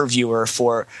freelance interviewer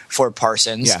for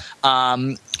Parsons. Yeah.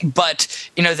 But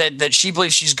that she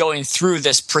believes she's going through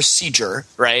this procedure,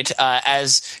 right?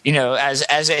 As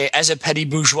a petty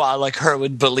bourgeois like her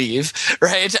would believe,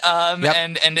 right?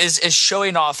 And is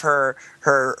showing off her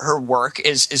work,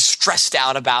 is stressed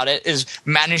out about it, is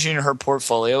managing her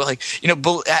portfolio,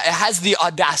 has the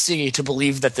audacity to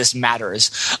believe that this matters,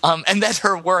 and that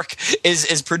her work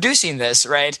is producing this,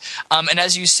 right? And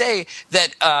as you say,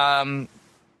 that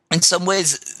in some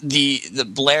ways, the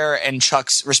Blair and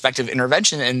Chuck's respective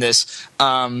intervention in this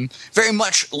very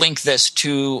much link this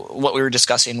to what we were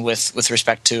discussing with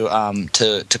respect to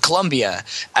Columbia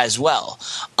as well,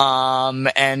 and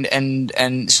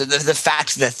so the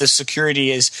fact that the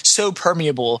security is so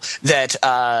permeable that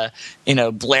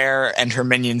Blair and her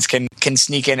minions can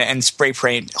sneak in and spray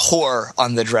paint whore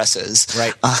on the dresses,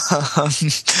 right?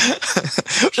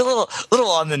 Which a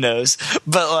little on the nose,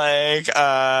 but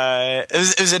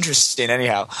it was interesting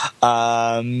anyhow.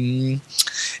 Over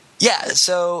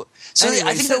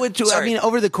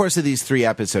the course of these 3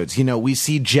 episodes, we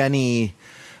see Jenny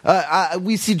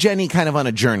kind of on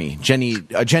a journey. A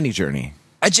Jenny journey.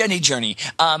 A Jenny journey.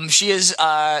 She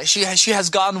has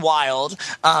gone wild.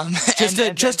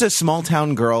 Just a small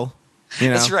town girl.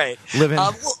 That's right. Living.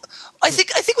 I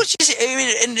think what she's. I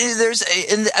mean, and there's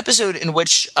in the episode in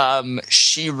which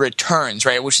she returns,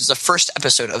 right, which is the first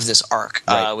episode of this arc,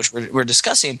 which we're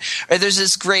discussing. Right, there's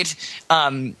this great,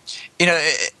 there's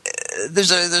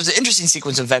an interesting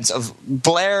sequence of events of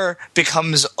Blair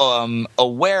becomes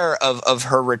aware of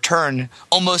her return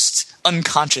almost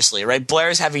unconsciously, right?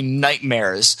 Blair's having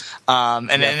nightmares,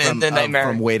 and the nightmare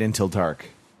from Wait Until Dark.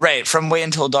 Right, from Wait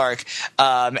Until Dark,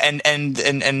 and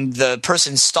the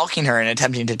person stalking her and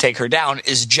attempting to take her down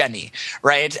is Jenny,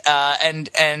 right? And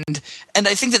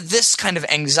I think that this kind of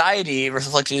anxiety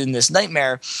reflected in this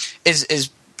nightmare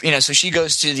is so she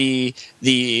goes to the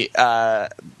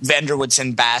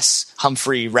Vanderwoodson Bass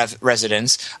Humphrey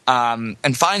residence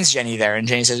and finds Jenny there. And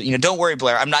Jenny says, don't worry,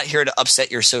 Blair, I'm not here to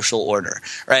upset your social order,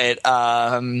 right?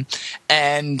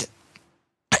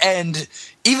 And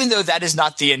even though that is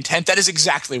not the intent, that is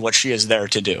exactly what she is there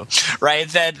to do, right?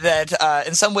 That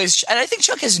in some ways, and I think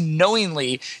Chuck has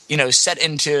knowingly, set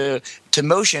into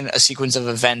motion a sequence of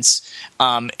events,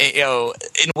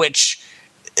 in which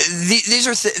these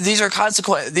are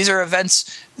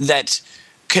events that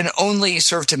can only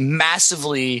serve to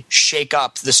massively shake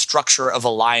up the structure of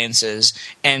alliances,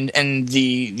 and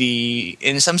the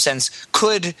in some sense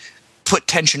could put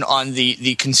tension on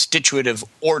the constitutive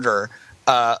order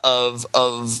of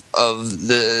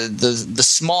the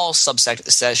small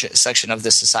section of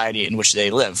the society in which they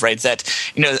live, right? That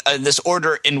this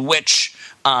order in which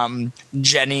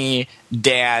Jenny,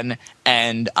 Dan,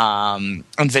 and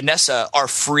Vanessa are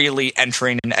freely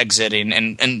entering and exiting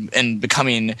and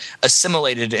becoming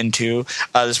assimilated into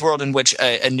this world in which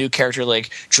a new character like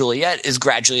Juliet is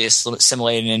gradually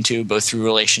assimilated into, both through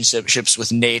relationships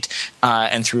with Nate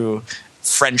and through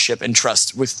friendship and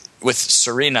trust with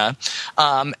Serena,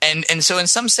 and so in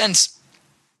some sense,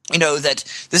 that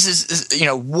this is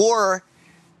war.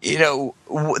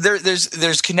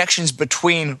 There's connections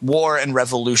between war and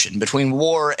revolution, between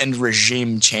war and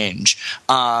regime change.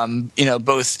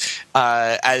 Both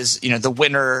as the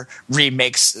winner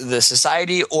remakes the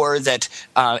society, or that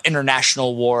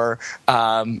international war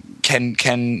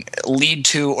can lead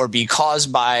to or be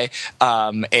caused by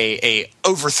a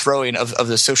overthrowing of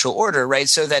the social order, right?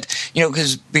 So that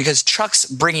because Chuck's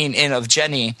bringing in of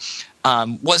Jenny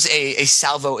was a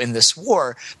salvo in this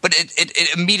war, but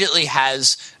it immediately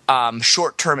has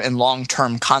short-term and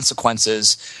long-term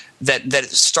consequences that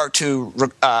start to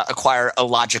acquire a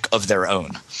logic of their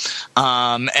own,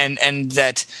 and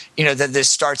that that this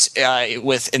starts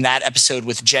with, in that episode,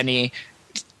 with Jenny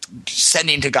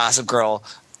sending to Gossip Girl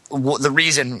the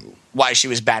reason why she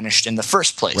was banished in the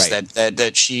first place, right.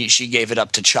 that she gave it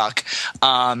up to Chuck,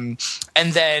 and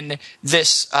then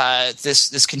this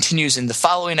continues in the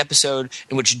following episode,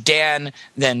 in which Dan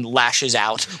then lashes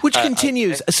out, which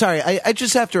continues. Sorry, I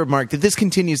just have to remark that this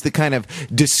continues the kind of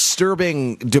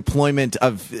disturbing deployment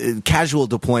of casual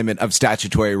deployment of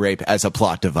statutory rape as a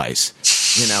plot device.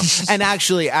 And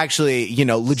actually,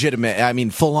 legitimate. I mean,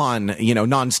 full on,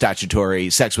 non-statutory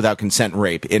sex without consent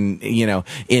rape in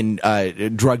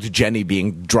drugged Jenny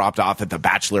being dropped off at the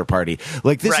bachelor party.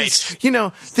 Like this is,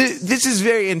 this is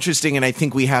very interesting, and I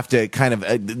think we have to kind of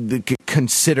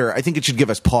consider. I think it should give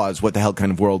us pause what the hell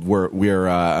kind of world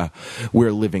we're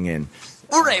living in.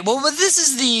 All right. Well, but this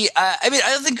is the.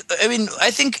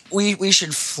 I think we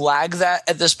should flag that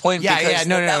at this point. Yeah.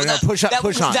 No. Push on.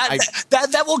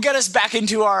 That will get us back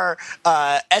into our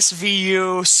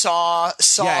SVU Saw.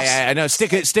 Yeah. I know.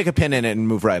 Stick a pin in it and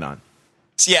move right on.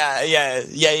 Yeah.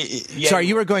 Sorry,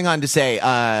 you were going on to say.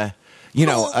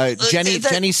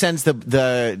 Jenny sends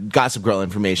the Gossip Girl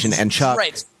information, and Chuck.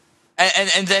 Right.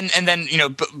 And then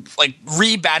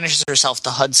re-banishes herself to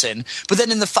Hudson. But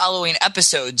then in the following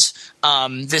episodes,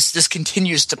 this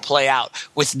continues to play out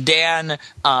with Dan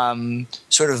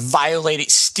sort of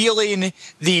stealing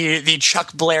the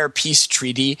Chuck Blair peace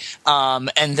treaty,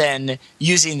 and then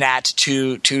using that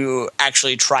to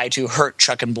actually try to hurt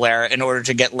Chuck and Blair in order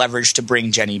to get leverage to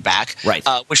bring Jenny back. Right.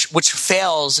 Which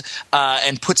fails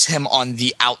and puts him on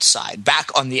the outside,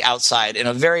 back on the outside in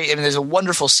a very. There's a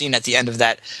wonderful scene at the end of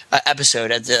that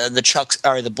episode, at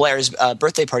the Blair's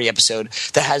birthday party episode,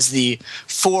 that has the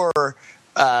four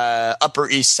Upper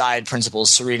East Side principals: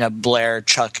 Serena, Blair,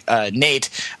 Chuck, Nate,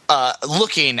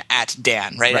 looking at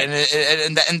Dan, right? And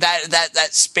that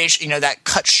space, that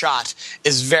cut shot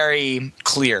is very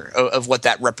clear of what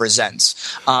that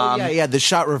represents.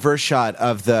 The reverse shot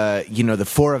of the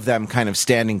four of them kind of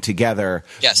standing together,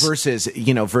 yes.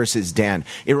 versus Dan.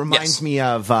 It reminds me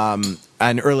of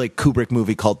an early Kubrick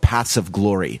movie called Paths of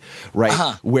Glory, right?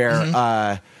 Uh-huh.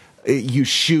 Where you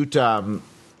shoot from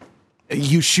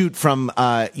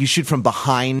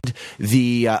behind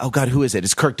the who is it?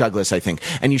 It's Kirk Douglas, I think.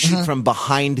 And you shoot from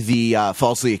behind the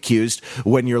falsely accused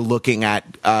when you're looking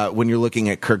at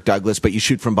Kirk Douglas, but you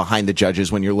shoot from behind the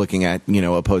judges when you're looking at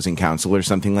opposing counsel or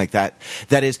something like that.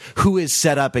 That is, who is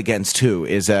set up against who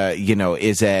is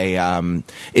an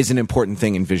important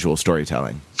thing in visual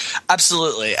storytelling.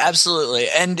 Absolutely,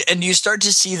 and you start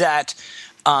to see that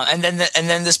And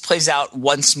then this plays out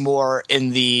once more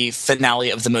in the finale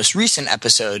of the most recent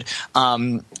episode,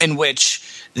 in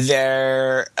which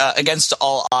they're against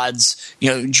all odds.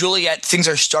 Juliet, things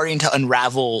are starting to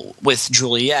unravel with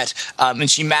Juliet, and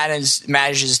she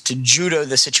manages to judo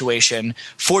the situation,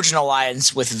 forge an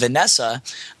alliance with Vanessa,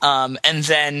 and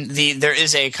then there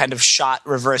is a kind of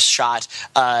reverse shot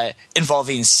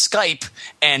involving Skype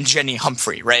and Jenny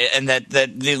Humphrey, right? And that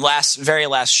the very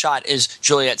last shot is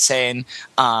Juliet saying,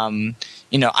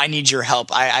 I need your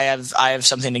help. I have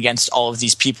something against all of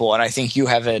these people, and I think you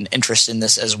have an interest in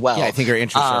this as well. Yeah, I think our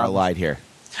interests are allied here.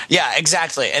 Yeah,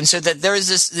 exactly. And so that there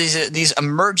is these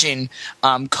emerging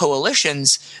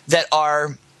coalitions that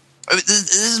are.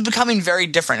 This is becoming very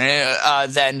different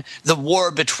than the war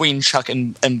between Chuck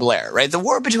and Blair, right? The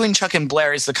war between Chuck and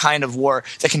Blair is the kind of war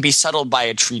that can be settled by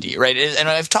a treaty, right? And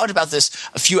I've talked about this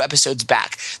a few episodes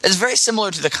back. It's very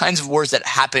similar to the kinds of wars that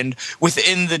happened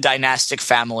within the dynastic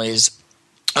families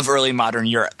of early modern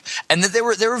Europe, and that they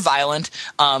were violent.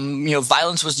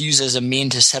 Violence was used as a mean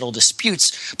to settle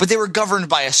disputes, but they were governed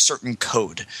by a certain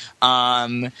code.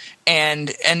 And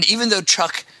even though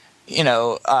Chuck,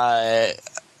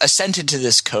 assented to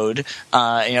this code,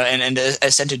 and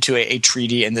assented to a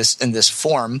treaty in this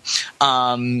form,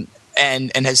 and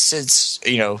has since,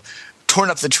 torn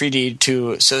up the treaty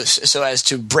so as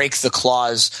to break the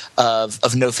clause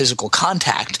of no physical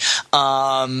contact,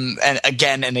 and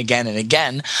again and again and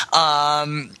again.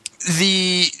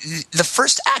 The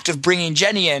first act of bringing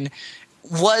Jenny in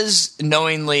was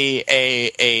knowingly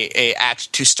a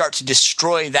act to start to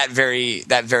destroy that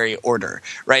very order,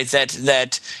 right? That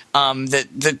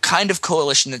the kind of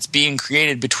coalition that's being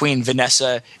created between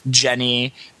Vanessa,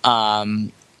 Jenny,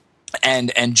 and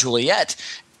Juliet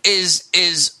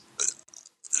is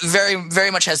very,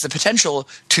 very much has the potential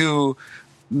to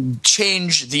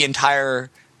change the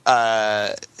entire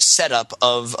setup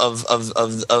of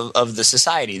the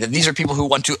society. That these are people who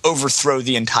want to overthrow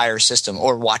the entire system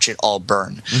or watch it all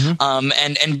burn. Mm-hmm.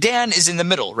 And Dan is in the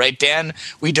middle, right? Dan,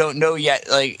 we don't know yet.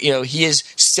 He is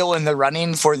still in the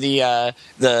running for the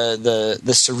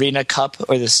Serena Cup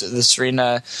or the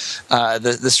Serena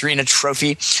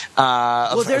Trophy.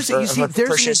 There's an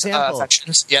example.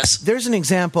 Yes, there's an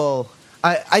example.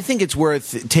 I think it's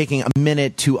worth taking a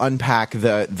minute to unpack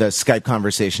the Skype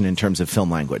conversation in terms of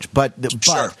film language. But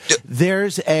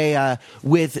there's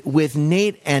with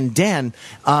Nate and Dan.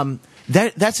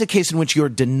 That's a case in which you're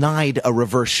denied a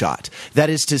reverse shot. That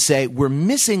is to say, we're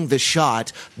missing the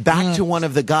shot back to one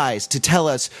of the guys to tell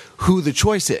us who the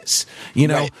choice is.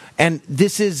 Right. And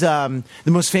this is the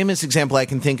most famous example I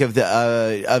can think of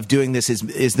doing this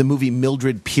is the movie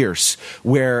Mildred Pierce,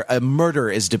 where a murder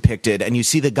is depicted, and you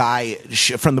see the guy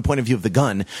from the point of view of the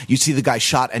gun. You see the guy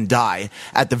shot and die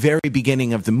at the very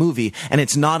beginning of the movie, and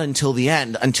it's not until the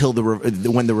end,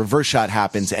 when the reverse shot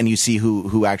happens, and you see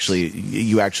who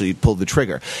actually pulled the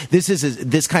trigger.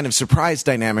 This kind of surprise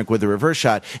dynamic with the reverse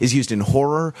shot is used in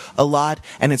horror a lot,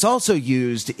 and it's also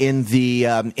used in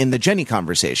the Jenny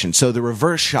conversation. So the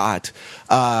reverse shot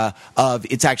of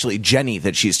it's actually Jenny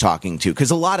that she's talking to,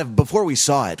 because before we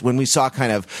saw it, when we saw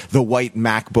kind of the white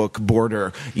MacBook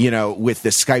border, with the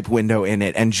Skype window in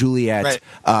it, and Juliet. Right.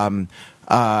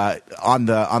 On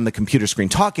the computer screen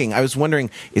talking, I was wondering,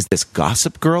 is this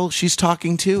Gossip Girl she's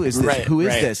talking to? Is this who is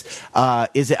this?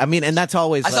 Is it? I mean, and that's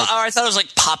always. I thought it was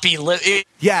like Poppy.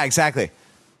 Yeah, exactly.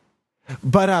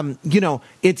 But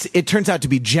it turns out to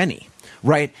be Jenny,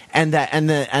 right? And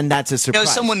that's a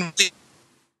surprise. Someone.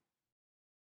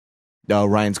 No,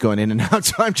 Ryan's going in and out,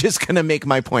 so I'm just going to make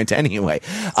my point anyway.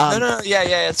 No,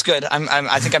 yeah, it's good.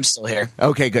 I think I'm still here.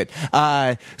 Okay, good.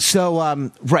 Right.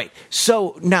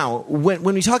 So now, when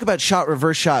we talk about shot,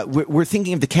 reverse shot, we're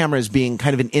thinking of the camera as being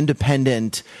kind of an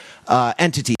independent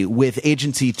entity with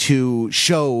agency to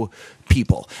show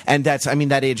people, and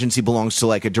that agency belongs to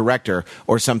like a director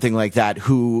or something like that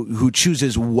who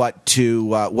chooses what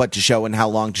to show and how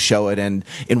long to show it and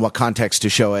in what context to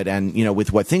show it, and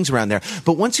with what things around there.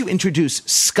 But once you introduce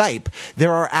Skype,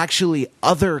 there are actually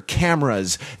other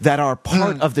cameras that are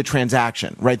part of the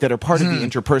transaction, right? That are part of the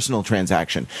interpersonal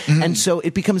transaction, and so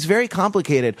it becomes very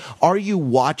complicated. Are you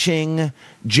watching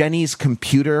Jenny's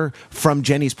computer from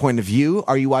Jenny's point of view?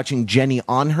 Are you watching Jenny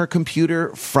on her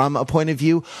computer from a point of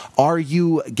view? Are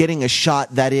you getting a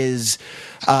shot that is,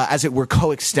 as it were,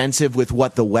 coextensive with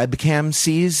what the webcam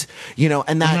sees?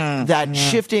 And that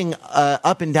shifting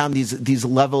up and down these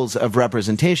levels of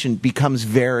representation becomes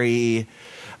very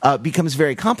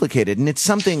complicated, and it's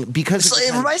something because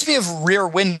it reminds me of Rear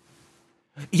Window.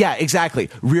 Yeah, exactly.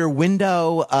 Rear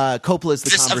Window. Coppola's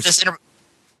the conversation.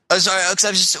 Oh, sorry, because I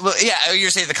was just you're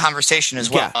saying the conversation as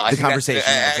well. Yeah, the conversation,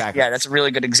 exactly. Yeah, that's a really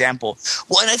good example.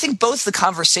 Well, and I think both the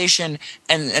conversation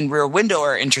and Rear Window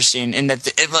are interesting in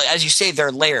that, as you say, they're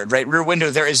layered, right? Rear Window,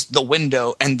 there is the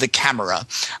window and the camera,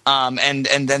 and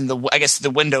then I guess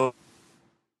the window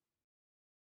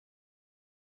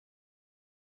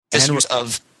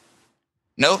of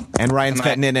no. And Ryan's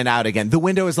cutting in and out again. The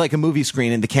window is like a movie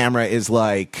screen, and the camera is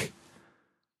like.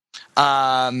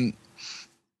 I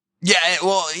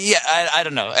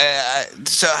don't know.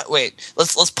 So wait,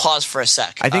 let's pause for a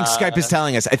sec. I think Skype is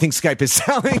telling us.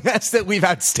 That we've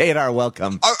outstayed our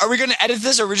welcome. Are we going to edit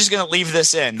this, or are we just going to leave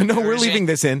this in? No, we're leaving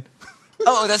this in.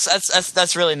 Oh,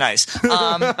 that's really nice.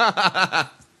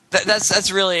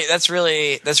 That's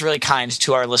really kind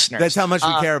to our listeners. That's how much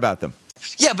we care about them.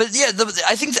 Yeah, but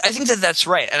I think that's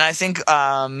right, and I think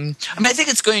I think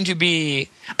it's going to be.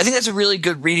 I think that's a really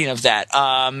good reading of that.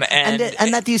 And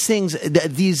that these things,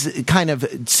 these kind of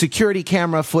security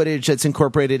camera footage that's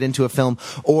incorporated into a film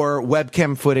or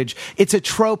webcam footage, it's a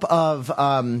trope of.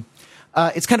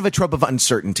 It's kind of a trope of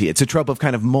uncertainty. It's a trope of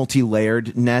kind of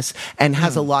multi-layeredness and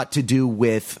has a lot to do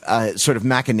with sort of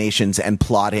machinations and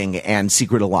plotting and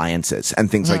secret alliances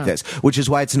and things like this, which is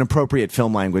why it's an appropriate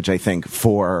film language, I think,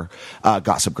 for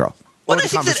Gossip Girl or The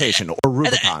Conversation or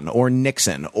Rubicon or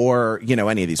Nixon or,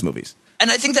 any of these movies. And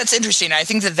I think that's interesting. I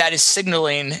think that is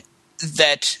signaling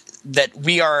that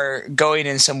we are going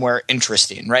in somewhere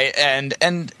interesting, right? And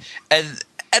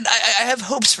I have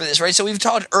hopes for this, right? So we've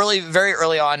talked very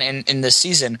early on in this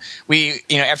season. We,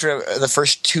 after the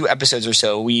first 2 episodes or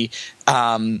so, we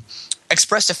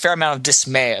expressed a fair amount of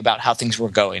dismay about how things were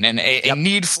going and a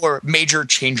need for major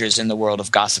changes in the world of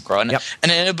Gossip Girl and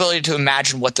an inability to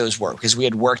imagine what those were because we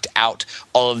had worked out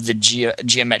all of the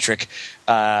geometric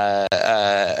all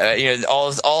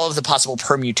of the possible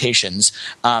permutations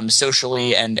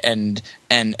socially and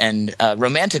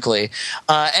romantically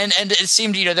and it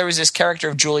seemed there was this character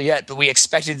of Juliet, but we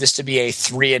expected this to be a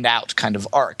 3 and out kind of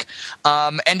arc,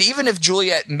 and even if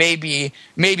Juliet may be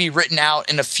written out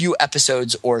in a few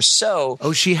episodes or so.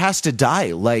 Oh, she has to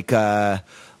die like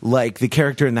the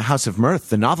character in The House of Mirth,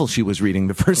 the novel she was reading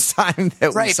the first time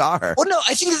that we saw her. Well, no,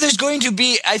 I think that there's going to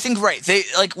be. I think they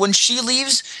when she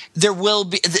leaves, there will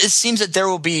be. It seems that there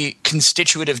will be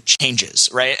constitutive changes,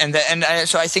 right?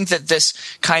 So I think that this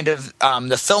kind of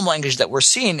the film language that we're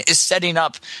seeing is setting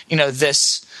up,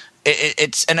 this.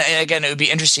 It's and again, it would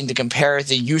be interesting to compare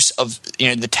the use of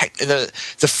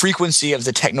the frequency of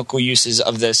the technical uses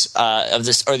of this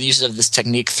or the uses of this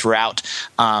technique throughout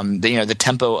the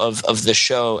tempo of the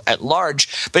show at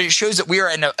large. But it shows that we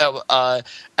are in I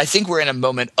think we're in a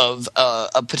moment of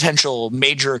a potential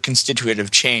major constitutive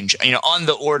change. On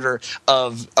the order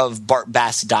of Bart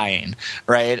Bass dying,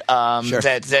 right? Sure.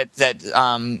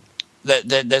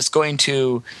 That's going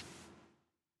to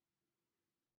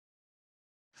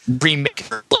remake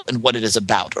and what it is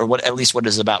about, or at least what it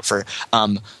is about for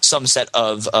some set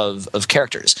of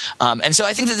characters. And so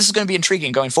I think that this is going to be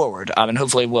intriguing going forward, and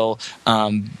hopefully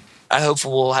I hope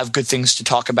we'll have good things to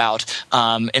talk about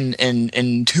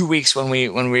in 2 weeks when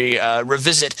we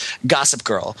revisit Gossip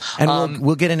Girl. And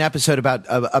we'll get an episode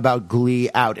about Glee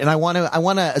out. And I want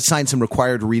to assign some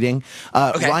required reading.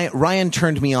 Okay. Ryan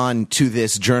turned me on to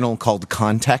this journal called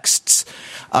Contexts,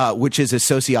 which is a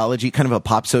sociology, kind of a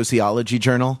pop sociology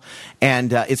journal,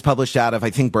 and it's published out of,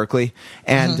 I think, Berkeley.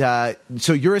 And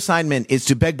so your assignment is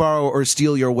to beg, borrow, or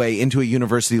steal your way into a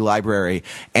university library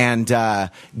and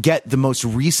get the most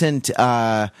recent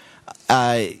the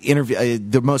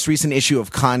most recent issue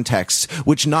of Context,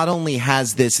 which not only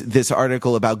has this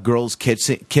article about girls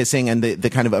kissing and the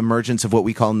kind of emergence of what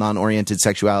we call non-oriented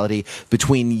sexuality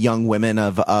between young women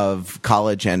of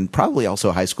college and probably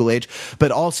also high school age,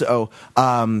 but also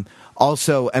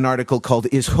an article called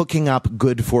 "Is Hooking Up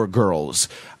Good for Girls?"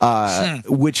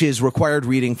 Which is required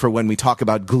reading for when we talk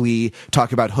about Glee,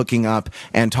 talk about hooking up,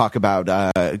 and talk about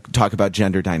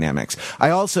gender dynamics. I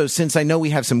also, since I know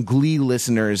we have some Glee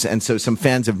listeners and so some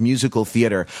fans of musical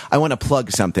theater, I want to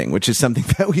plug something, which is something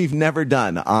that we've never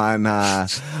done on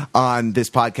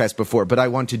this podcast before, but I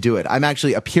want to do it. I'm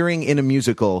actually appearing in a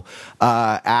musical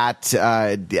at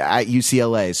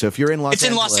UCLA. So if you're in Los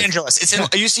Angeles,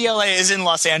 UCLA is in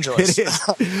Los Angeles.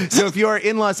 So if you are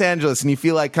in Los Angeles and you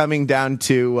feel like coming down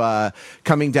to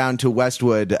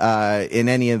Westwood in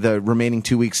any of the remaining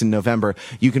 2 weeks in November,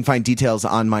 you can find details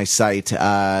on my site,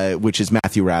 which is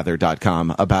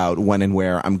MatthewRather.com, about when and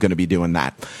where I'm going to be doing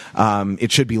that. It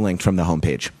should be linked from the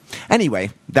homepage.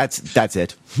 Anyway, that's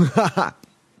it.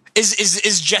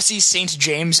 Is Jesse St.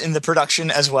 James in the production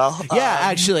as well? Yeah,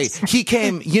 actually, he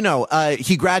came.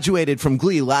 He graduated from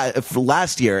Glee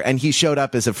last year, and he showed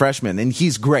up as a freshman, and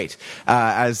he's great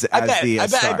as the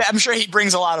star. I'm sure he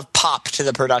brings a lot of pop to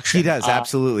the production. He does,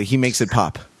 absolutely. He makes it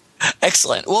pop.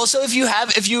 Excellent. Well, so if you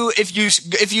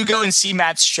go and see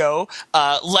Matt's show,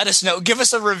 let us know. Give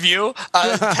us a review.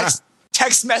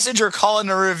 Text message or call in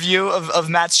a review of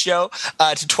Matt's show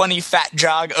to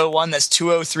 20FATJOG01. That's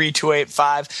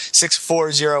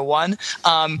 203-285-6401.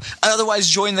 Otherwise,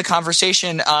 join the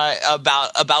conversation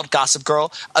about Gossip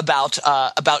Girl, about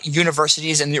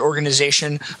universities and the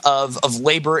organization of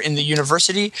labor in the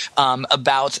university,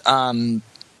 about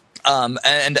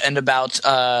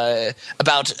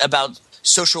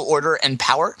social order and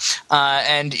power.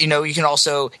 And you can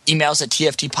also email us at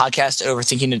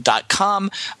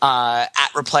tftpodcast@overthinkingit.com,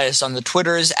 at reply us on the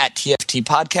Twitters at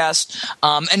tftpodcast,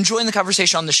 and join the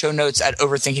conversation on the show notes at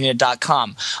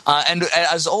overthinkingit.com. And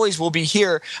as always, we'll be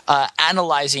here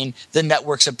analyzing the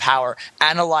networks of power,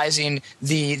 analyzing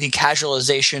the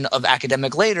casualization of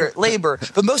academic labor,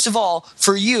 but most of all,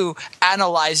 for you,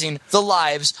 analyzing the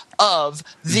lives of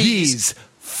these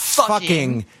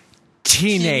fucking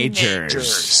teenagers.